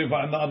Idach Riva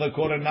and the other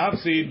quarter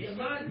Nafsid,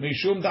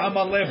 Mishum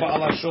Da'amar Le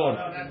Baal Ashur,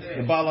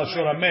 the Baal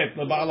Ashur Amet,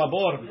 the Baal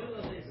Abor,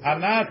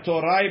 Anat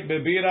Torai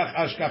Bebirach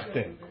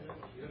Ashkachte.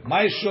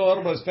 My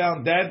shore was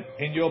found dead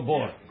in your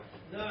board.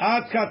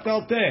 At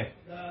Katalte,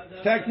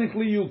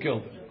 technically you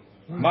killed him.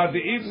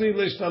 Ma'di'ivli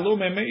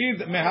Lishtalume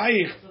Me'id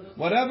Mehaich,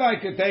 whatever I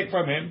could take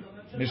from him,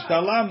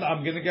 Mishtalam,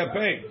 I'm going to get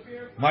paid.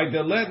 My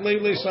delet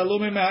li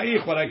salumi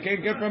me'aich, what I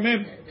can't get from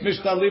him,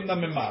 mishtalim na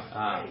mimach.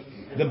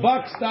 The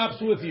buck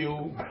stops with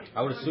you.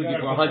 I would have sued you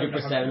for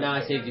 100%. Now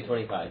I saved you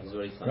 25. Is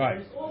what he's saying.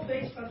 Right.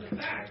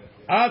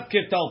 Ad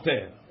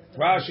ketalte.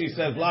 Rashi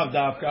says, lav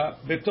davka,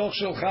 betoch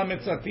shelcha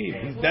mitzativ.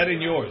 He's dead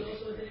in yours.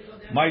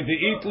 My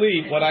de'it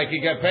li, what I can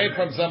get paid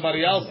from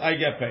somebody else, I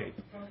get paid.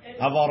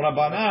 Aval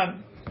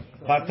Rabbanan,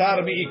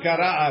 patar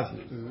mi'ikara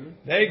azli.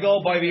 They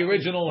go by the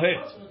original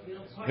hit.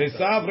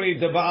 V'savri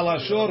de Baal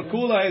Ashur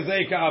kula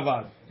hezei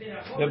ka'avad.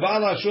 The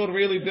Baal Ashur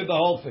really did the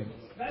whole thing.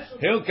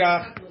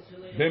 Hilkach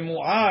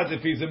b'mu'ad,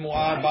 if he's a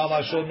mu'ad, Baal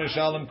Ashur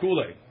mishalim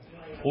kule.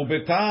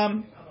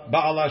 Ubetam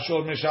Baal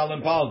Ashur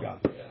mishalim palga.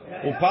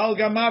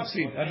 Upalga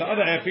mafsid, and the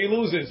other half he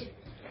loses.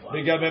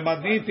 V'gabe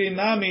madniti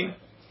nami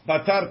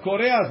batar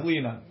koreas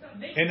lina.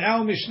 In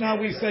our Mishnah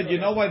we said, you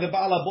know why the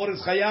Baal Abor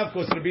is chayav?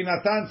 Because Rabbi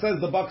Natan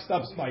says the buck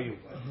stops by you.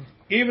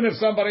 Even if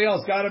somebody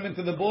else got him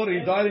into the board,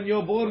 he died in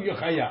your board, you're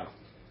chayav.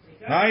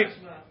 Right?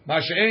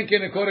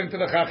 Masha'enkin, according to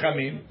the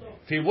Chachamim,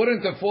 if he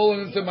wouldn't have fallen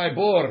into my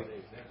board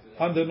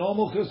under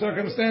normal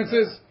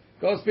circumstances,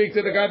 go speak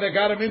to the guy that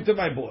got him into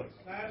my board.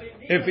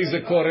 If he's a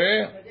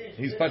koreh,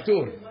 he's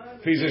patur.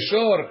 If he's a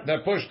shor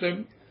that pushed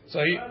him,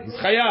 so he's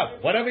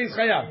chayav. Whatever he's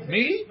chayav.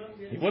 Me,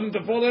 he wouldn't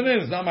have fallen in.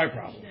 It's not my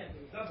problem.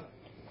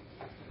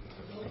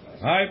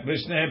 Right?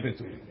 Vishnehem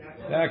petur.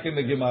 Back in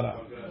the Gemara.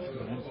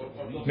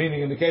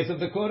 Meaning in the case of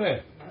the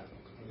koreh.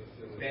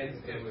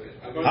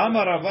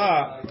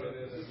 Amarava.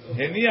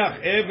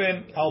 Heniach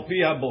even al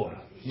pi habor.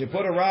 You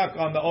put a rock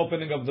on the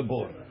opening of the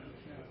board.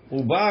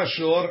 Uba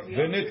shor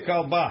v'nit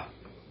kalba.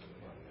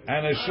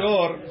 And a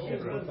shor,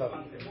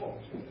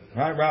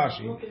 right,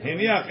 Rashi.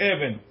 Heniach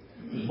even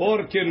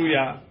bor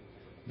kiruya.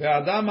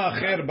 Ve'adam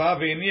acher ba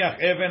v'heniach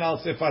even al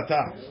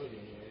sefata.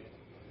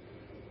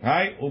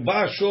 Right?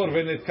 Uba shor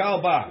v'nit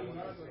kalba.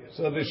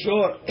 So the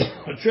shor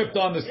tripped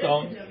on the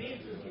stone.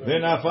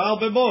 V'nafal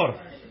bebor.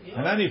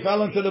 And then he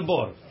fell into the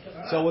board.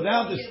 So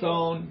without the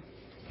stone,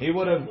 he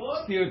would have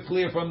steered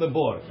clear from the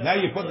board. Now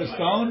you put the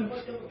stone,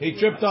 he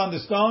tripped on the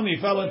stone, he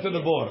fell into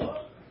the board.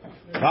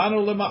 It's the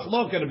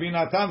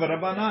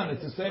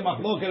same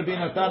machloket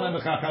binatan and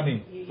the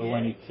chachamim. But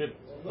when he tripped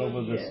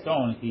over the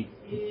stone, he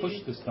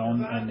pushed the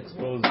stone and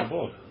exposed the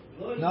board.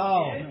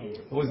 No,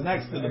 it was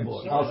next to the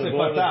board. The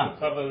board was to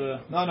cover the...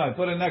 No,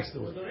 put it next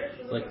to it.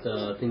 Like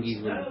the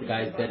thingies when the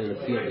guy's dead in the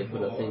field, they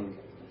put a thing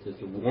to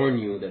warn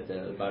you that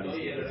the body's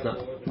it's not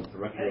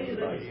directly over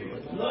the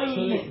body.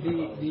 So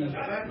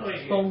the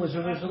stone was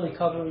originally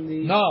covering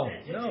the... No,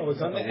 it was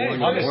on the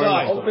edge. on the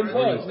side. Open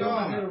board. It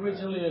was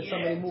originally that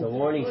somebody moved. It's a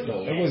warning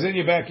stone. It was in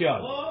your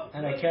backyard.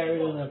 And I carried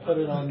it and I put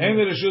it on... End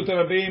of the shoot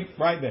of beam,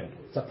 right there.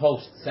 It's a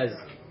post. It says,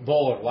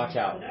 board, watch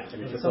out.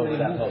 And it's just over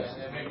that post.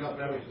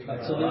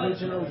 So the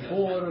original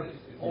board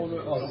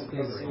owner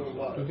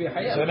would be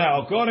Hayat. So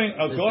now, according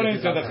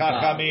to the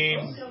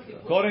Chachamim,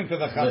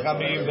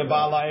 the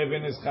Baal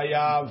Even is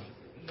Chayav.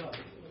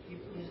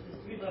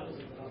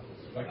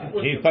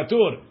 He's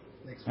Patur.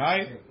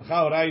 Right?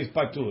 Chaura is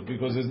Patur,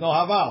 because there's no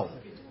Haval.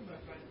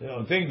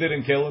 The thing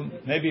didn't kill him.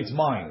 Maybe it's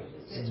mine.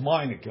 It's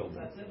mine that killed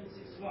him.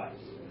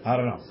 I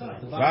don't know.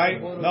 Right?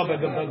 No, but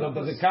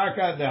the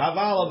karka, the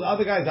haval of the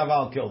other guy's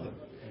haval killed him.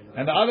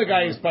 And the other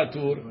guy is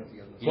patur,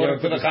 according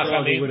to the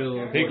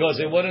chachamim, because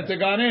it wouldn't have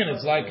gone in.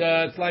 It's like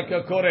a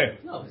koreh.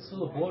 No, it's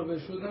still a board, but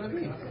it's still gonna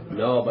be.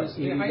 No, but it's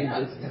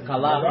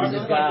kalaf from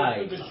this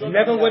guy.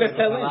 Never would have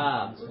fell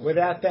in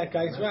without that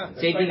guy's rock.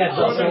 Say he got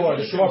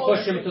the shore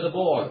pushed him to the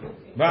board.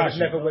 Rashi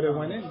Never would have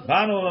went in.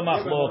 Banu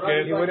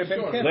lemachloket. He would have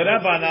been killed.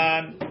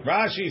 L'Rabanan.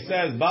 Rashi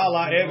says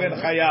bala even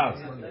chayav.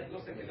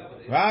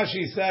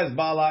 Rashi says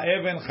bala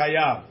even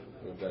chayav.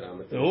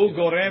 Hu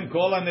gorem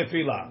kol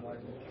hanefila.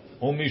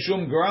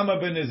 Umishum grama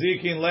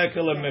benezikin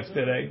lekel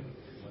mifterei.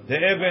 The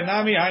even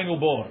nami hainu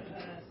bor.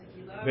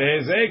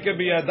 Vehezei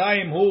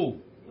kebiyadayim hu.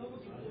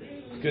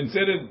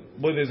 Considered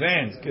with his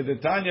hands.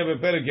 Kedetanya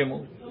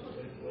bepergimul.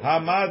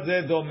 Hamad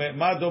ze dome.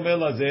 Ma dome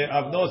laze.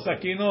 Avno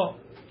sakino.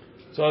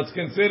 So it's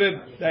considered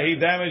that he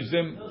damaged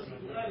him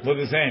with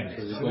his hands.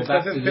 It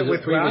doesn't fit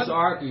with Rav.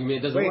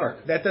 It doesn't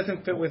work. That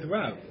doesn't fit with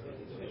Rav.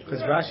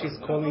 Because Rashi's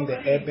calling the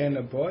Eben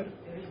a board.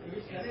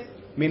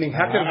 Meaning,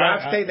 how can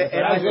Rav say the That's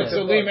Eben what is a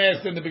Salim board?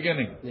 asked in the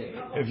beginning.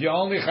 If you're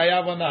only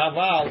chayav on the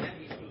haval,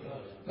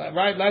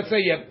 right? Let's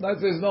say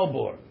there's no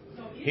board.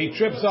 He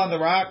trips on the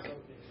rock.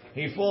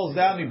 He falls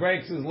down. He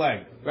breaks his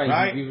leg.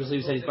 Right? You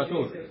said he's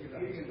patur.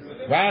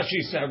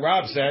 Rashi said.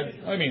 Rav said.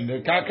 I mean,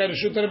 the kaka the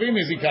shut rabim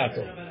is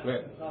ikato.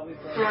 Right.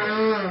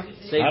 I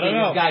Same don't thing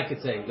know. this guy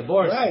could say. The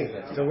board.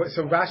 Right.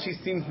 So Rashi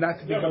seems not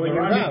to be going in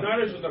Rav.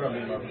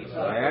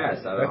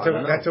 Yes,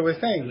 That's what we're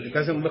saying. It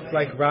doesn't look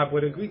like Rav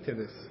would agree to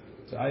this.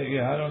 So I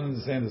don't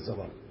understand this a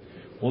lot.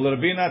 Well,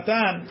 Rabbi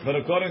Natan, but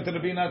according to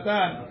Rabbi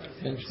Natan,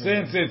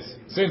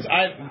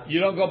 you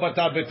don't go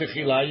batar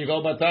betechila, you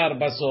go batar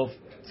basof.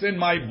 It's in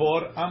my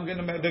board. I'm going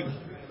to make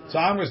so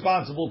I'm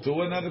responsible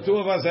too, and then the two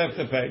of us have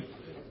to pay.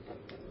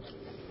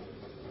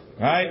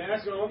 Right? I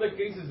ask you all the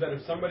cases that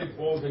if somebody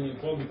falls and you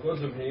fall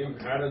because of him,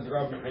 how does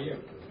Rav Mehayim?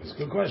 It's a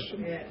good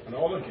question. In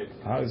all the cases.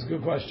 It's a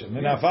good question.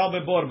 Minafal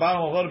bebor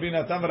ba'al Rabbi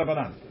Natan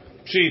v'Rabbanan.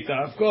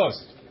 Pshita, of course.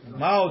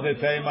 Mao de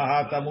teima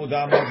hatamud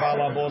amar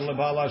bala bor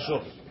lebala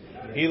shuf.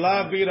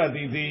 Ila bira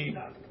didi,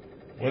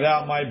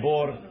 without my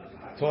bor.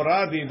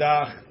 Torah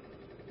didach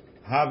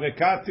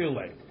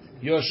havekatile.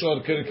 Your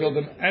shor could have killed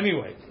him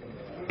anyway.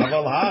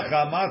 Aval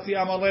hacha mati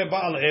amale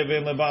baal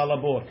even lebala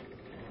bor.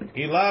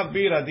 Ila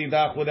bira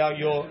didach without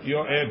your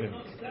even,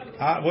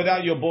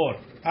 without your bor.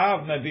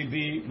 Avna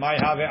didi, my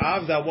have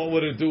avda. What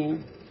would it do?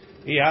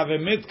 He have a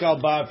mitkal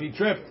ba if he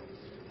tripped.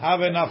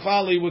 Have a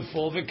nafali would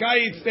fall.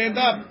 V'kayit stand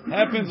up.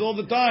 Happens all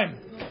the time.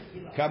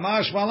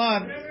 Kamash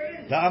malan.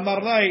 The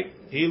amarlai.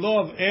 He lo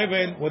of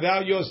even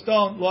without your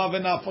stone. Lo of a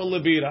nafal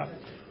lebira.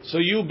 So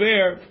you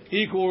bear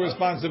equal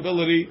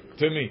responsibility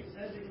to me.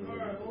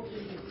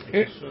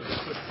 Yeah,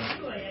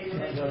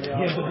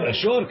 but the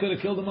shore could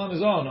have killed him on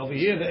his own. Over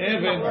here, the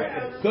Evan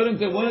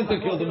wouldn't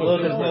have killed him.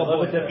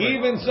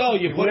 Even so,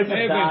 you put an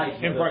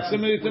Evan in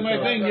proximity to my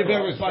thing, you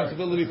bear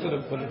responsibility for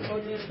the.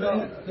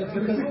 It's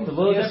a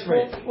little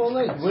different.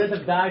 Would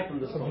have died from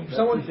the storm.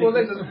 Someone 4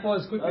 legs doesn't fall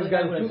as quick as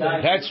guy with 2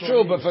 legs. That's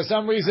true, but for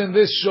some reason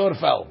this shore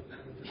fell.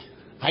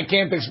 I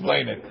can't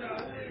explain it.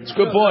 It's a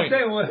good point.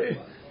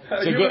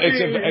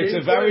 It's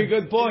a very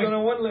good point. He's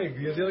on 1 leg.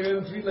 The other guy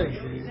on 3 legs.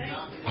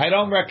 I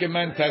don't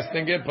recommend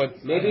testing it,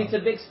 but maybe it's a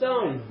big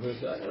stone.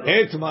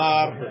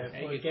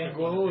 Itmar. You can't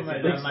go home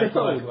and my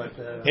God, but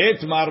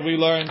Itmar, we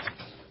learned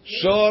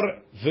shor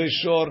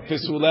v'shor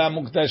pesulei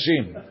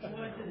muktashim.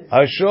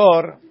 A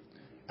shor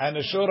and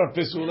a shor of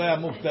pesulei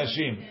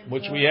muktashim,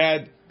 which we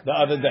had the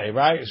other day,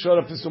 right? Shor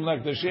of pesulei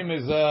muktashim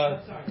is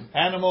a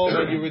animal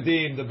that you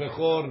redeem, the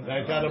bechor,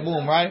 the got a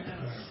mum, right?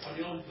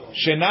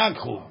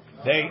 Shenagchu.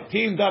 They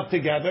teamed up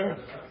together,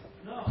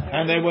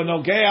 and they were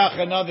nogeach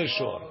another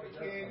shore.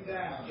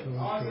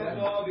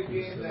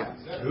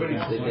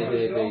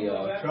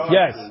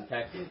 Yes.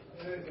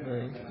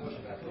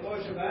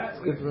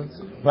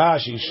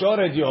 Rashi,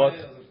 shored yot.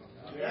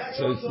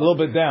 So it's a little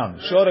bit down.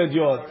 Shored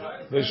yot.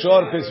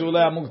 V'shor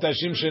pesulei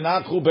muktashim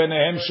shenakhu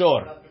benehem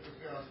shor.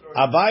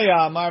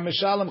 Abaya amar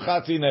mishalem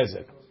chatzi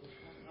nezek.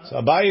 So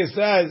Abaya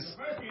says,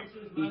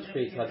 each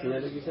face chatzi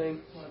nezek, you're saying?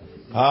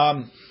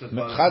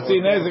 Chatzi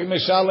nezek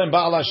mishalem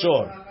ba'al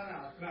hashor.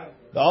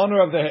 The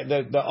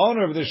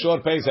owner of the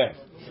shore pays half.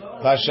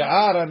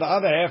 V'sha'ar and the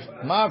other half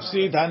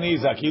mafsid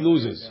hanizak, he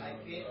loses.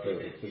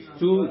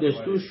 There's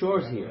 2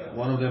 shores here.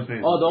 One of them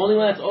pays. Oh, the only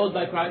one that's owed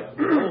by private.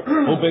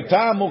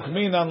 Ubetam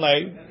ukminan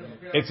lei.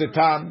 It's a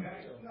tam.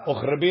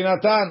 Och Rabbi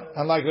Natan,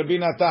 unlike Rabbi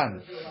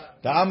Natan.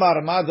 The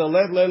amar mada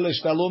led le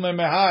l'shtalume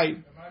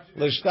mehai,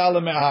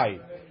 l'shtalume mehai.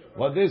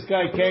 What this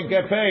guy can't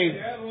get paid,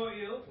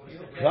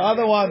 the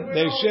other one,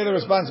 they share the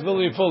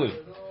responsibility fully.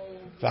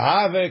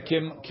 V'have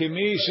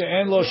kimi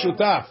she'en lo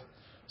shutaf.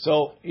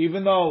 So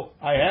even though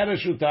I had a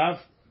shutaf,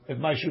 if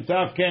my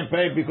shutaf can't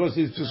pay because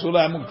he's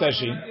pesulei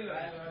muktashim,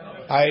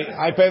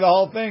 I pay the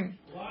whole thing,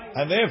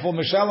 and therefore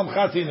mishalem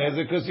chatzi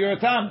nezek because you're a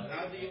tam.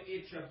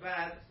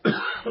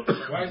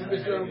 Why is it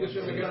pesulei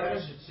muktashim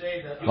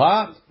again?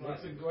 What?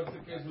 What's the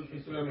case with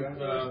pesulei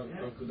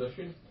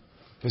muktashim?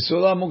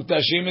 Pesula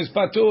muktashim is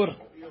patur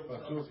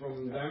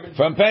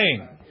from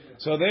paying.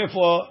 So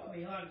therefore,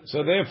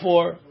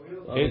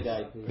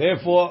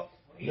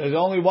 there's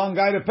only one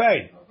guy to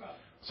pay.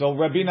 So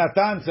Rabbi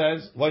Natan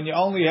says, when you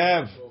only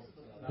have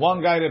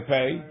one guy to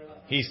pay,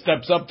 he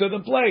steps up to the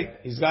plate.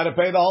 He's got to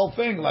pay the whole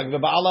thing, like the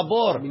Baal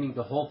Abor. Meaning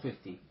the whole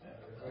 50.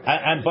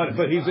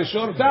 But he's a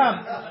short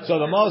tam, so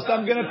the most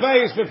I'm going to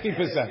pay is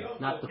 50%.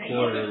 Not the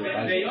quarter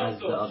as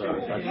the other.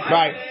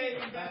 Right.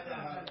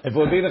 If it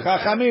would be the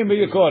Chachamim,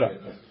 be a quarter.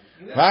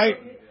 Right?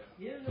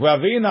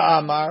 Ravina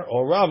Amar,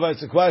 or Rava,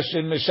 it's a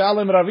question,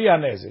 Mishalim Ravi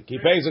Hanezik. He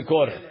pays a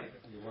quarter.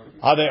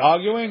 Are they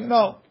arguing?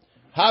 No.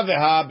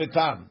 Haveha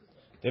betam.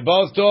 They're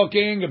both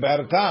talking about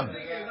a tam.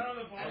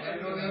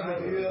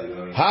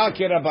 Ha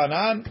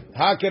kirabanan,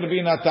 ha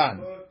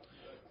kirabinatan.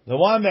 The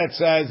one that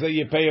says that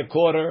you pay a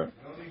quarter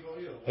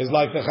is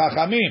like the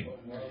Chachamim.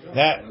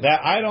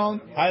 That I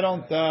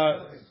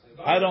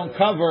don't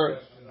cover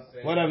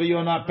whatever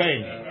you're not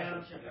paying.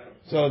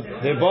 So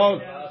they're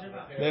both.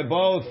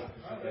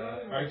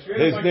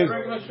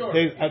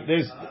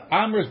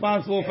 I'm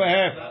responsible for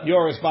half.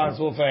 You're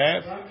responsible for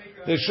half.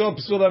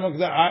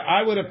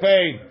 I would have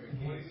paid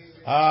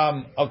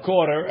a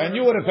quarter, and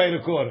you would have paid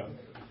a quarter.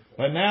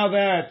 But now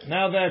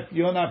that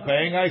you're not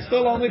paying, I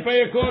still only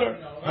pay a quarter.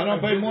 I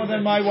don't pay more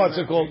than my what's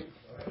it called,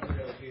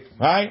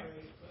 right?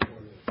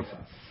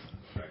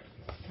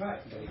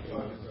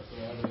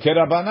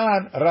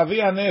 Kerabanan Ravi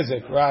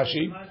Anezek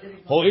Rashi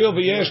Ho'il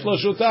v'yesh lo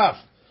shutaf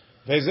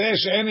v'zeh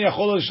she'en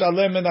yachol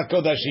l'shalem min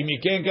hakodashim. He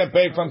can't get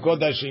paid from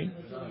kodashim.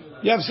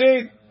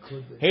 Yafsid,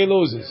 he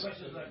loses.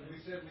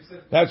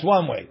 That's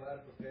one way.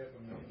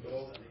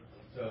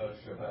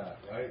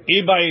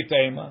 Iba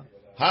itema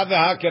ha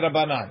ve'ha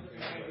kerabanan.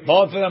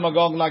 Both of them are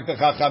going like the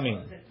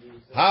Chachamim.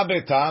 Ha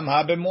betam,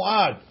 ha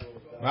bemuad.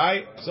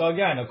 Right? So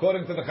again,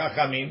 according to the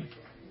Chachamim,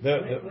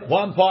 the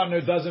one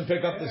partner doesn't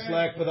pick up the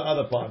slack for the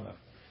other partner.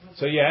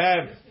 So you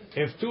have,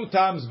 if two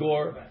times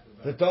gore,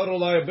 the total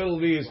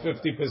liability is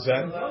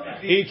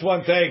 50%. Each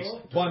one takes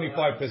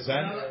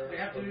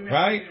 25%.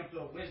 Right?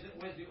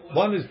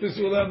 One is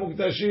Pisula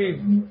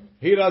Muktashim.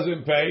 He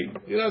doesn't pay.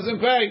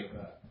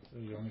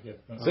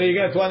 So you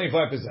get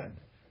 25%.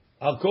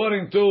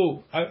 According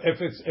to,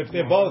 if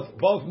they're both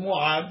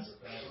muads,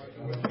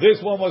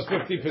 this one was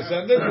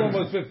 50%, this one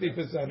was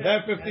 50%.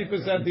 That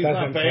 50% he's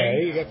not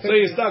paying, so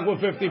you're stuck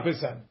with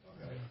 50%.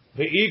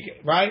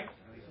 Right?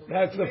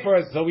 That's the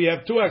first. So we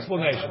have two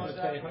explanations.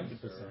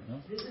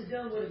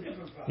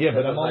 Yeah,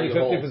 but I'm only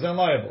 50%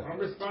 liable. I'm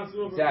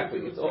responsible for exactly.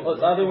 It's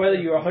either whether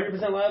you're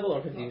 100% liable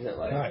or 50%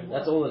 liable. Right.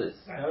 That's all it is.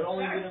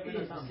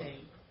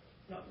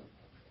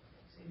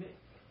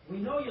 We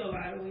know you're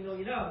liable, we know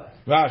you're not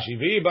liable. Rashi,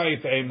 v'i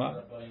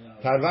ba'itema,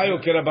 tarvayu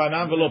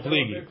kerabanan v'lo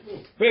pligi.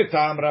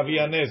 Petam Ravi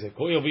Anezek,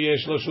 ho'il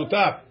v'yesh lo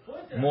shutaf.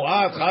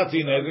 Mu'at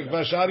chatzi nezek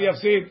v'ashar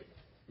yafsid.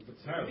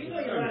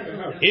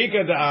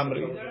 Ika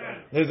da'amri.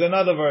 There's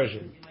another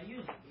version.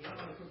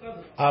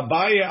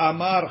 Abaye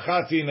amar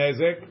chatzi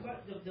nezek,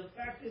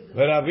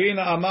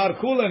 v'Ravina amar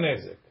kula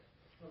nezek.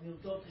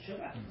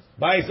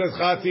 Abaye says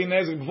chatzi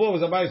nezek. Before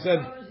was Abaye said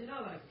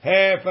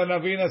half and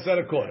Ravina said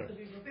a quarter.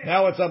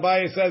 Now it's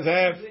Abaye says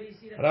half,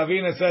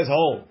 Ravina says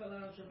whole.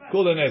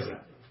 Kula nezek.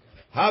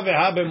 Have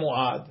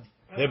mu'ad.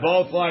 They're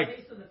both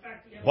like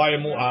by a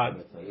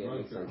mu'ad.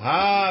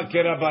 Ha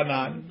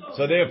kerabanan.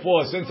 So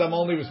therefore, since I'm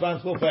only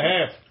responsible for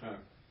half,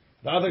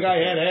 the other guy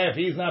had half.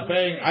 He's not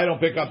paying. I don't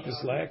pick up the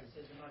slack.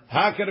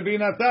 Ha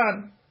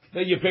kerabinatan.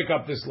 Then you pick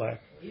up the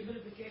slack. Even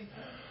if it came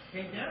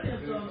down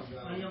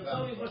on Yom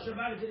Tov,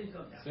 Shabbat, it didn't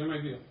come down. Same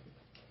idea.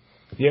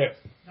 Yeah.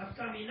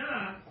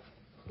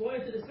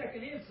 According to the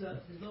second answer,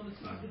 there's no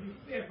mitzvah to be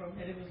fair from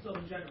Edim Yom Tov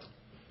in general.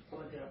 I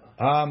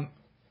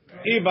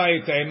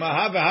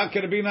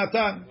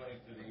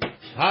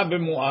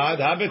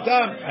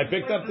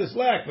picked up the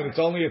slack, but it's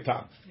only a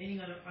tam.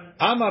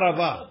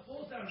 Amarava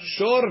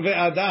shor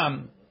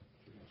ve'adam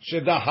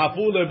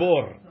shedahafu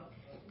lebor.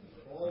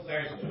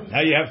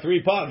 Now you have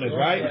three partners,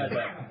 right?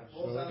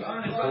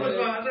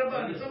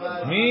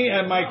 Me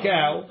and my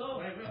cow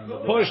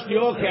pushed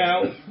your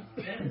cow.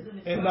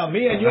 And now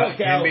me and your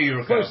cow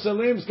push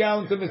Salim's cow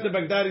into Mr.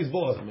 Baghdadi's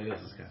board.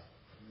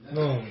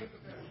 No.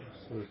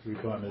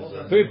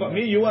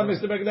 Me, you and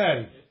Mr.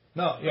 Baghdadi.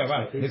 No, yeah,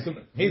 right. He's the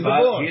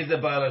board. He's the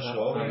Baal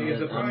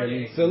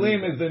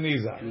Salim is the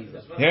Niza.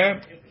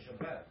 Yeah?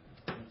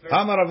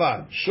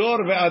 Hamaravad. Shor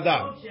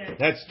ve'adam.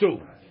 That's two.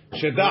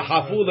 Shedah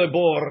hafu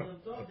lebor.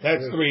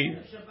 That's three.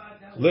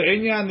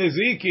 Le'inyan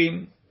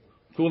nezikin.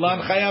 Kulan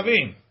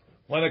chayavim.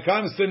 When it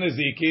comes to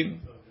nezikin,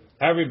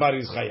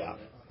 everybody's chayav.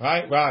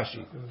 Right?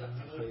 Rashi.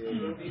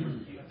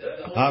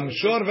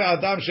 Shor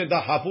ve'adam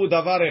shedahafu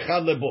davar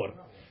echad lebor.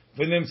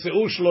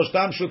 ונמצאו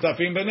שלושתם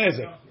שותפים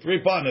בנזק. Three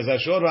partners,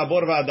 השור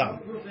והבור והאדם.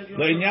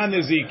 לעניין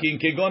נזיקין,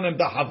 כגון הם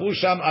דחפו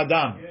שם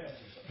אדם,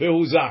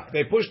 והוזק.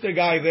 They pushed the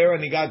guy there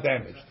and he got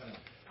damaged.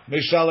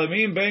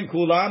 משלמים בין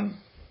כולם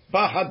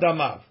פחד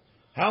דמיו.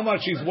 How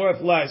much is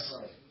worth less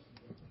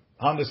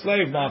on the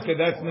slave market,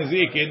 that's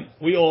נזיקין,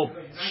 we all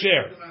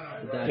share.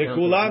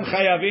 וכולם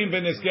חייבים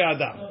בנזקי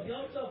אדם.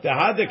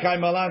 Tehade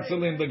kaimalan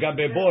tzelin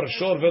legabe bor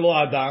shor velo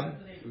adam.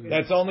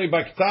 That's only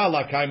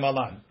baktala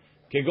kaimalan.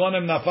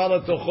 Kegonem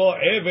nafal tocho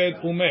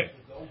eved umet.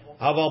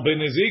 Aval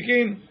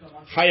benezikin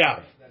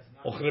chayav.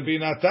 Och Rabbi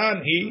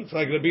Natan it's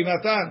like Rabbi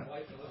Natan.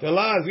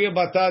 Tela azir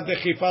batad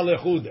dechifa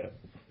lechude.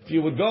 If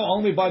you would go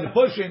only by the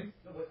pushing,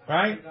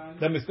 right?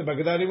 Then Mr.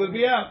 Baghdadi would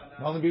be out.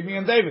 Only be me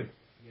and David.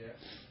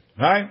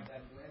 Right?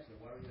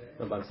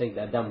 No, but I'm saying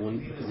that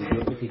wouldn't,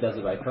 because if he does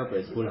it by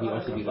purpose, wouldn't he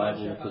also be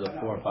liable to the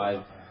 4 or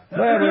 5?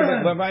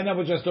 But right now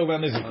we're just talking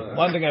about Nizik.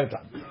 One thing at a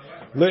time.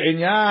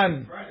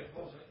 Le'inyan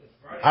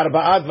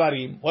arba'at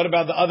varim. What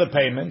about the other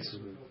payments?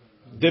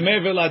 Demei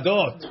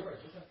veladot.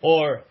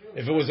 Or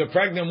if it was a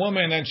pregnant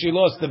woman and she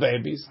lost the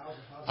babies,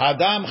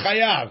 Adam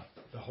chayav.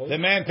 The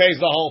man pays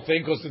the whole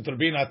thing because it's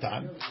Rabbi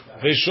Natan.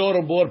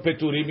 V'shor bor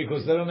peturi,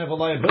 because they don't have a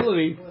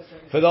liability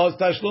for those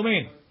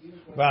tashlumin.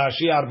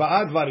 V'ashi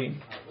arba'at varim.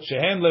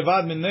 Shehen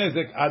levad min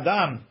nezek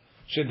Adam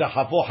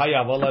shedachafo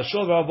chayav. V'la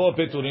shor v'abo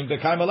peturim.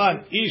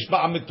 Dekaimalan ish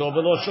ba'amito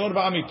v'lo shor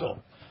ba'amito.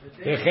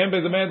 V'chem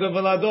b'zemei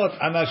veladot.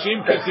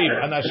 Anashim ketiv.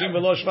 Anashim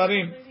v'lo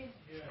shvarim.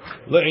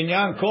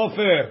 Le'inyan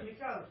kofer.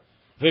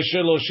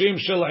 V'sheloshim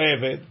shel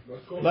eved.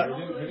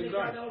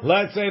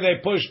 Let's say they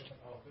pushed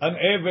an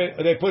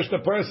eved, they pushed a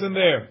person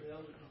there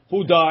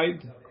who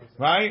died,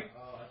 right?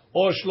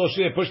 Or shloshim,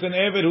 they pushed an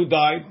eved who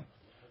died.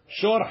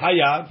 Shor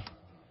hayav,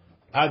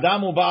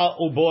 adam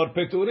ubor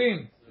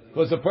peturin,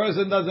 because the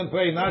person doesn't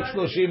pay not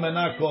shloshim and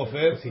not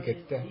kofer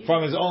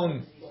from his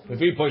own. If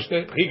he pushed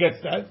it, he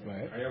gets that.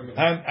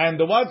 Right. And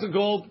the what's it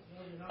called?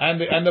 And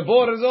the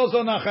bor is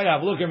also not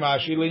chayav. Look at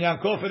Rashi. Linyan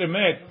kofer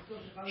emet.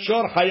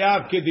 Shor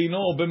hayav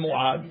kedino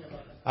b'muad.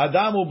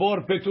 Adam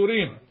ubor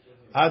peturim.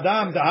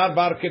 Adam dahar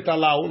bar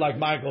ketalau, like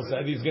Michael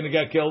said, he's going to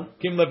get killed.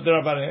 Kim lev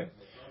derabaneh.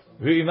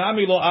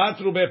 V'inami lo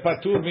atru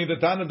bepatur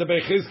midatana de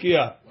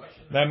bechizkiya.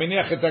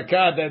 Ve'miniach et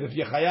hakad that if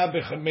yechayav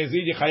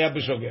b'mezid yechayav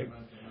b'shogeg.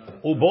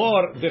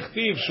 Ubor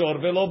dechtiv shor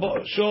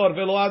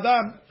velo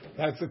adam.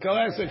 That's the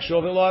classic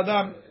shor velo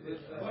adam.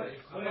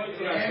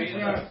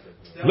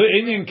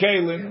 Le'inyan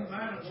kalim.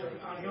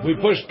 We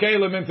pushed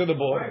kalim into the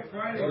bor.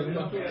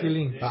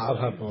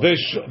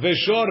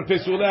 V'shor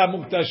pesulei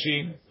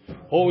muktashim.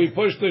 Or we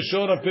push the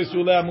shor of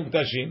pesulei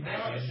muktashim.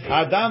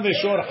 Adam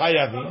v'shor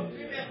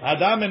hayavim.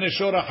 Adam and the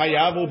shor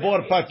hayav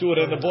ubor patur,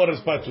 and the bor is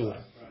patur.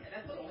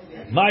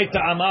 My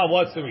ta'ama,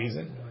 what's the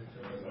reason?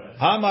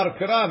 Hamar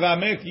kra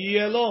v'amet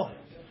yiyelo.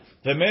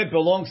 The met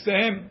belongs to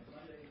him.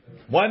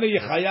 When you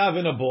chayav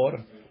in a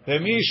bor,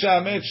 v'mi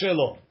she'amet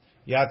shelo.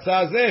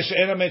 Yatsa zeh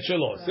she'en amet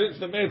shelo. Since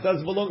the met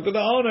does belong to the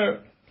owner,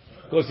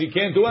 because he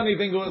can't do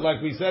anything with it,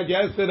 like we said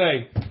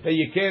yesterday, that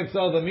you can't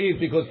sell the meat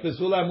because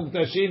pesulei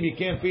muktashim, you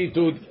can't feed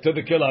to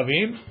the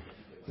kilavim.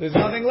 There's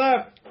nothing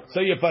left, so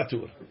you're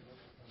patur.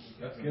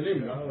 That's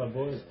kelim, no?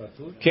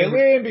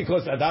 Kelim,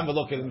 because Adam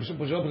v'lo kelim.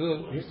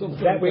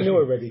 That we knew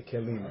already,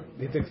 kelim.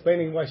 It's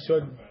explaining why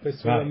shod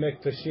pesulei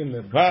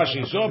muktashim.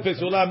 Rashi, shod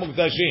pesulei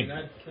muktashim.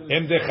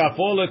 Em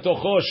dechafo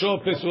letocho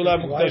shod pesulei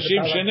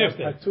muktashim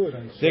shenifte.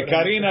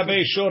 Dekarina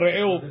bei shor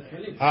re'eu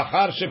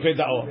achar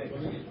shepedao.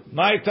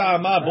 My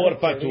ta'ama bor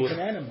patur.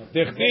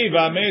 Dechtiv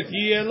amet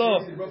yiyelo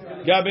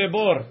gabe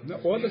bor.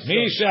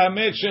 Mi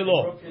she'amet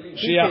shelo.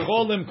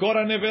 She'yachol lemkor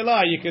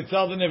ha'nevela. You can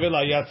sell the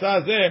nevela.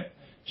 Yatsa zeh.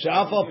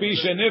 She'af al pi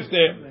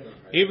shenifte.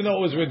 Even though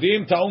it was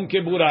redeemed, ta'un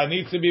kebura.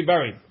 Needs to be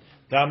buried.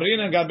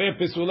 Tamrin gabe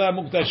pesulei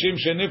muktashim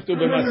sheniftu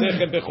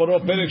b'masechet bechoro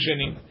perek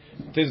sheni.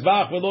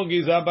 Tizbach v'lo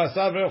giza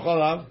basar v'lo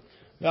chalav.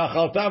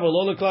 V'achalta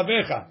v'lo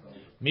leklavecha.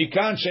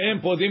 Mikan she'em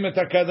podim et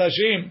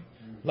hakadashim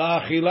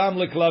la'achilam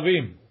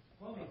leklavim.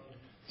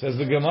 Says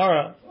the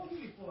Gemara,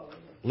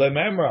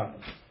 lememra,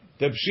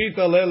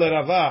 tepshita le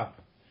Rava.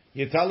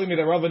 You're telling me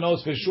that Rava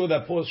knows for sure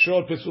that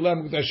short pesulei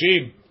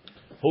muktashim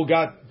who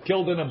got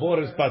killed in a bor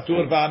is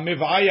patur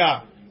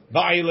va'mivaya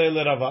ba'i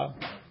le Rava.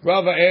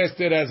 Rava asked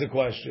it as a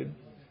question.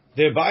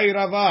 De ba'i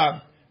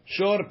Rava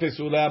short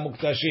pesulei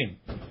muktashim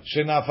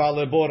shenafal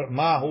lebor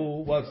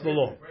mahu. What's the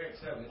law?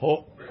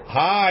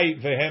 Hi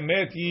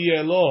vehemet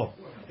yiyelo.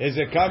 Is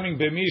it coming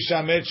b'mi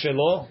shamet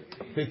shelo?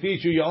 To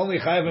teach you only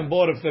chayav in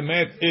bor if the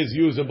met is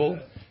usable.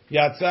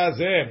 Yatsa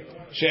zeh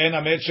she'en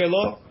hamet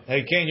shelo.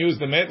 He can't use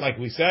the met like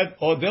we said.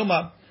 Or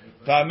dilma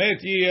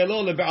ta'amet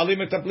yiyelo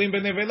lebe'alim etaplim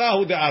benevela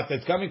hu de'at.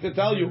 It's coming to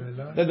tell you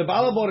that the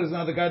balabor is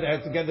not the guy that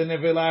has to get the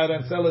nevela out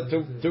and sell it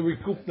to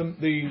recoup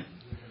the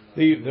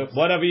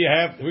whatever you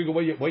have,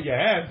 what you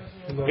have.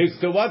 It's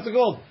to what's it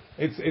called?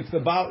 It's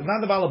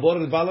not the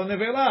balabor, it's bala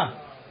nevela.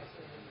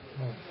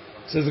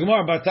 Says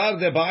Gemara, Batar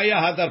de Ba'aya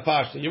Hadar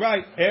Pashta. You're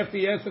right. After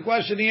he asked the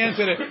question, he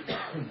answered it.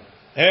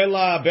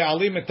 Ela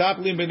be'alim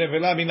etaplim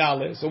benevela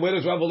minale. So where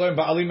does Rabbi learn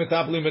be'alim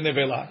etaplim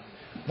benevela?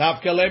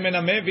 Nafkalei men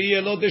ameh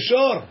v'yelo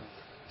deshor.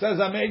 Says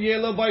ameh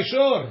yelo by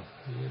shor.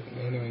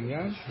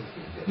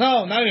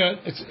 No,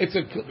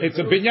 it's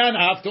a binyan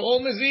after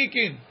all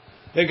nezikin.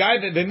 The guy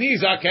that the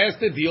nizak has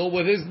to deal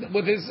with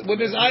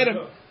his item.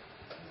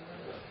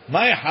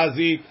 My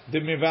hazit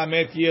de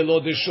mivamet yelo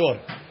deshor.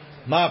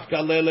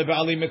 Mafkalele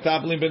ba'alim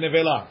etaplim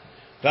benevela.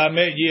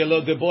 Tamet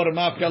yelo debor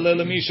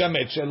mafkalele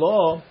mishamet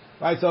shelo.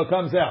 Right, so it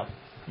comes out.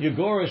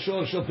 Yigor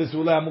Ashor Shel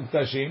Pesula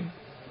Muktashim,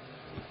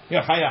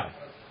 you're Chayav.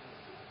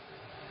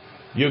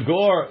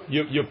 Yigor,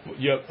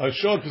 a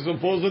shor Pesul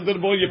falls into the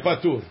bowl, you're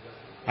Patur.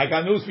 I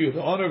got news for you.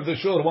 The owner of the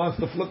shor wants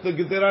to flip the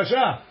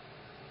Gedirasha.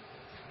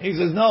 He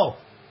says, no.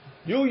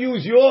 You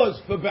use yours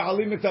for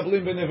Ba'alim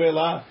Metablim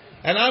Benevela,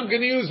 and I'm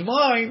going to use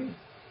mine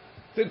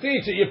to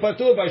teach it. You're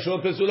Patur by Shor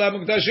Pesula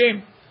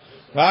Muktashim.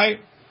 Right?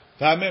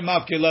 Ta'ameh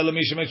mafkila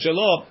l'mishemet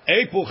shelo.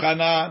 Eipu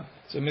chana,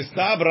 so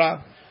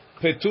mistabra,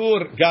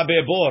 Petur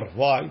gabe bor.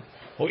 Why?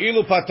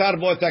 Ho'ilu patar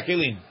bo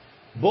takilim.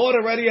 Bor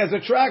already has a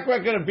track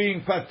record of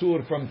being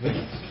patur from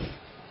things.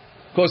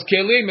 Because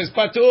kelim is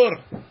patur.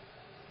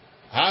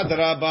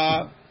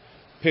 Hadraba,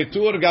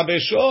 Petur gabe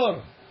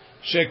shor.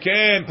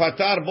 Sheken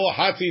patar bo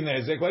hati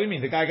nezek. What do you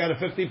mean? The guy got a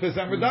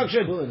 50%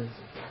 reduction.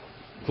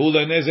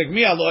 Kula nezek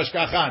mi alo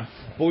ashkachan.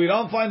 But we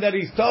don't find that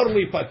he's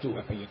totally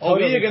patur. Over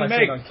here, you're going to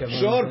make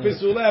shor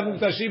pesulei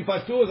muktashim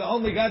patur. The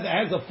only guy that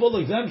has a full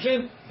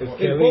exemption is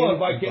bor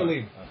by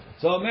kelim.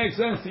 So it makes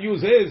sense to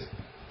use his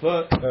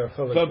for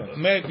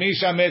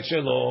Misha Met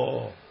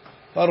Shelo.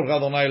 Baruch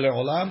Adonai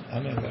Le'olam.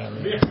 Amen.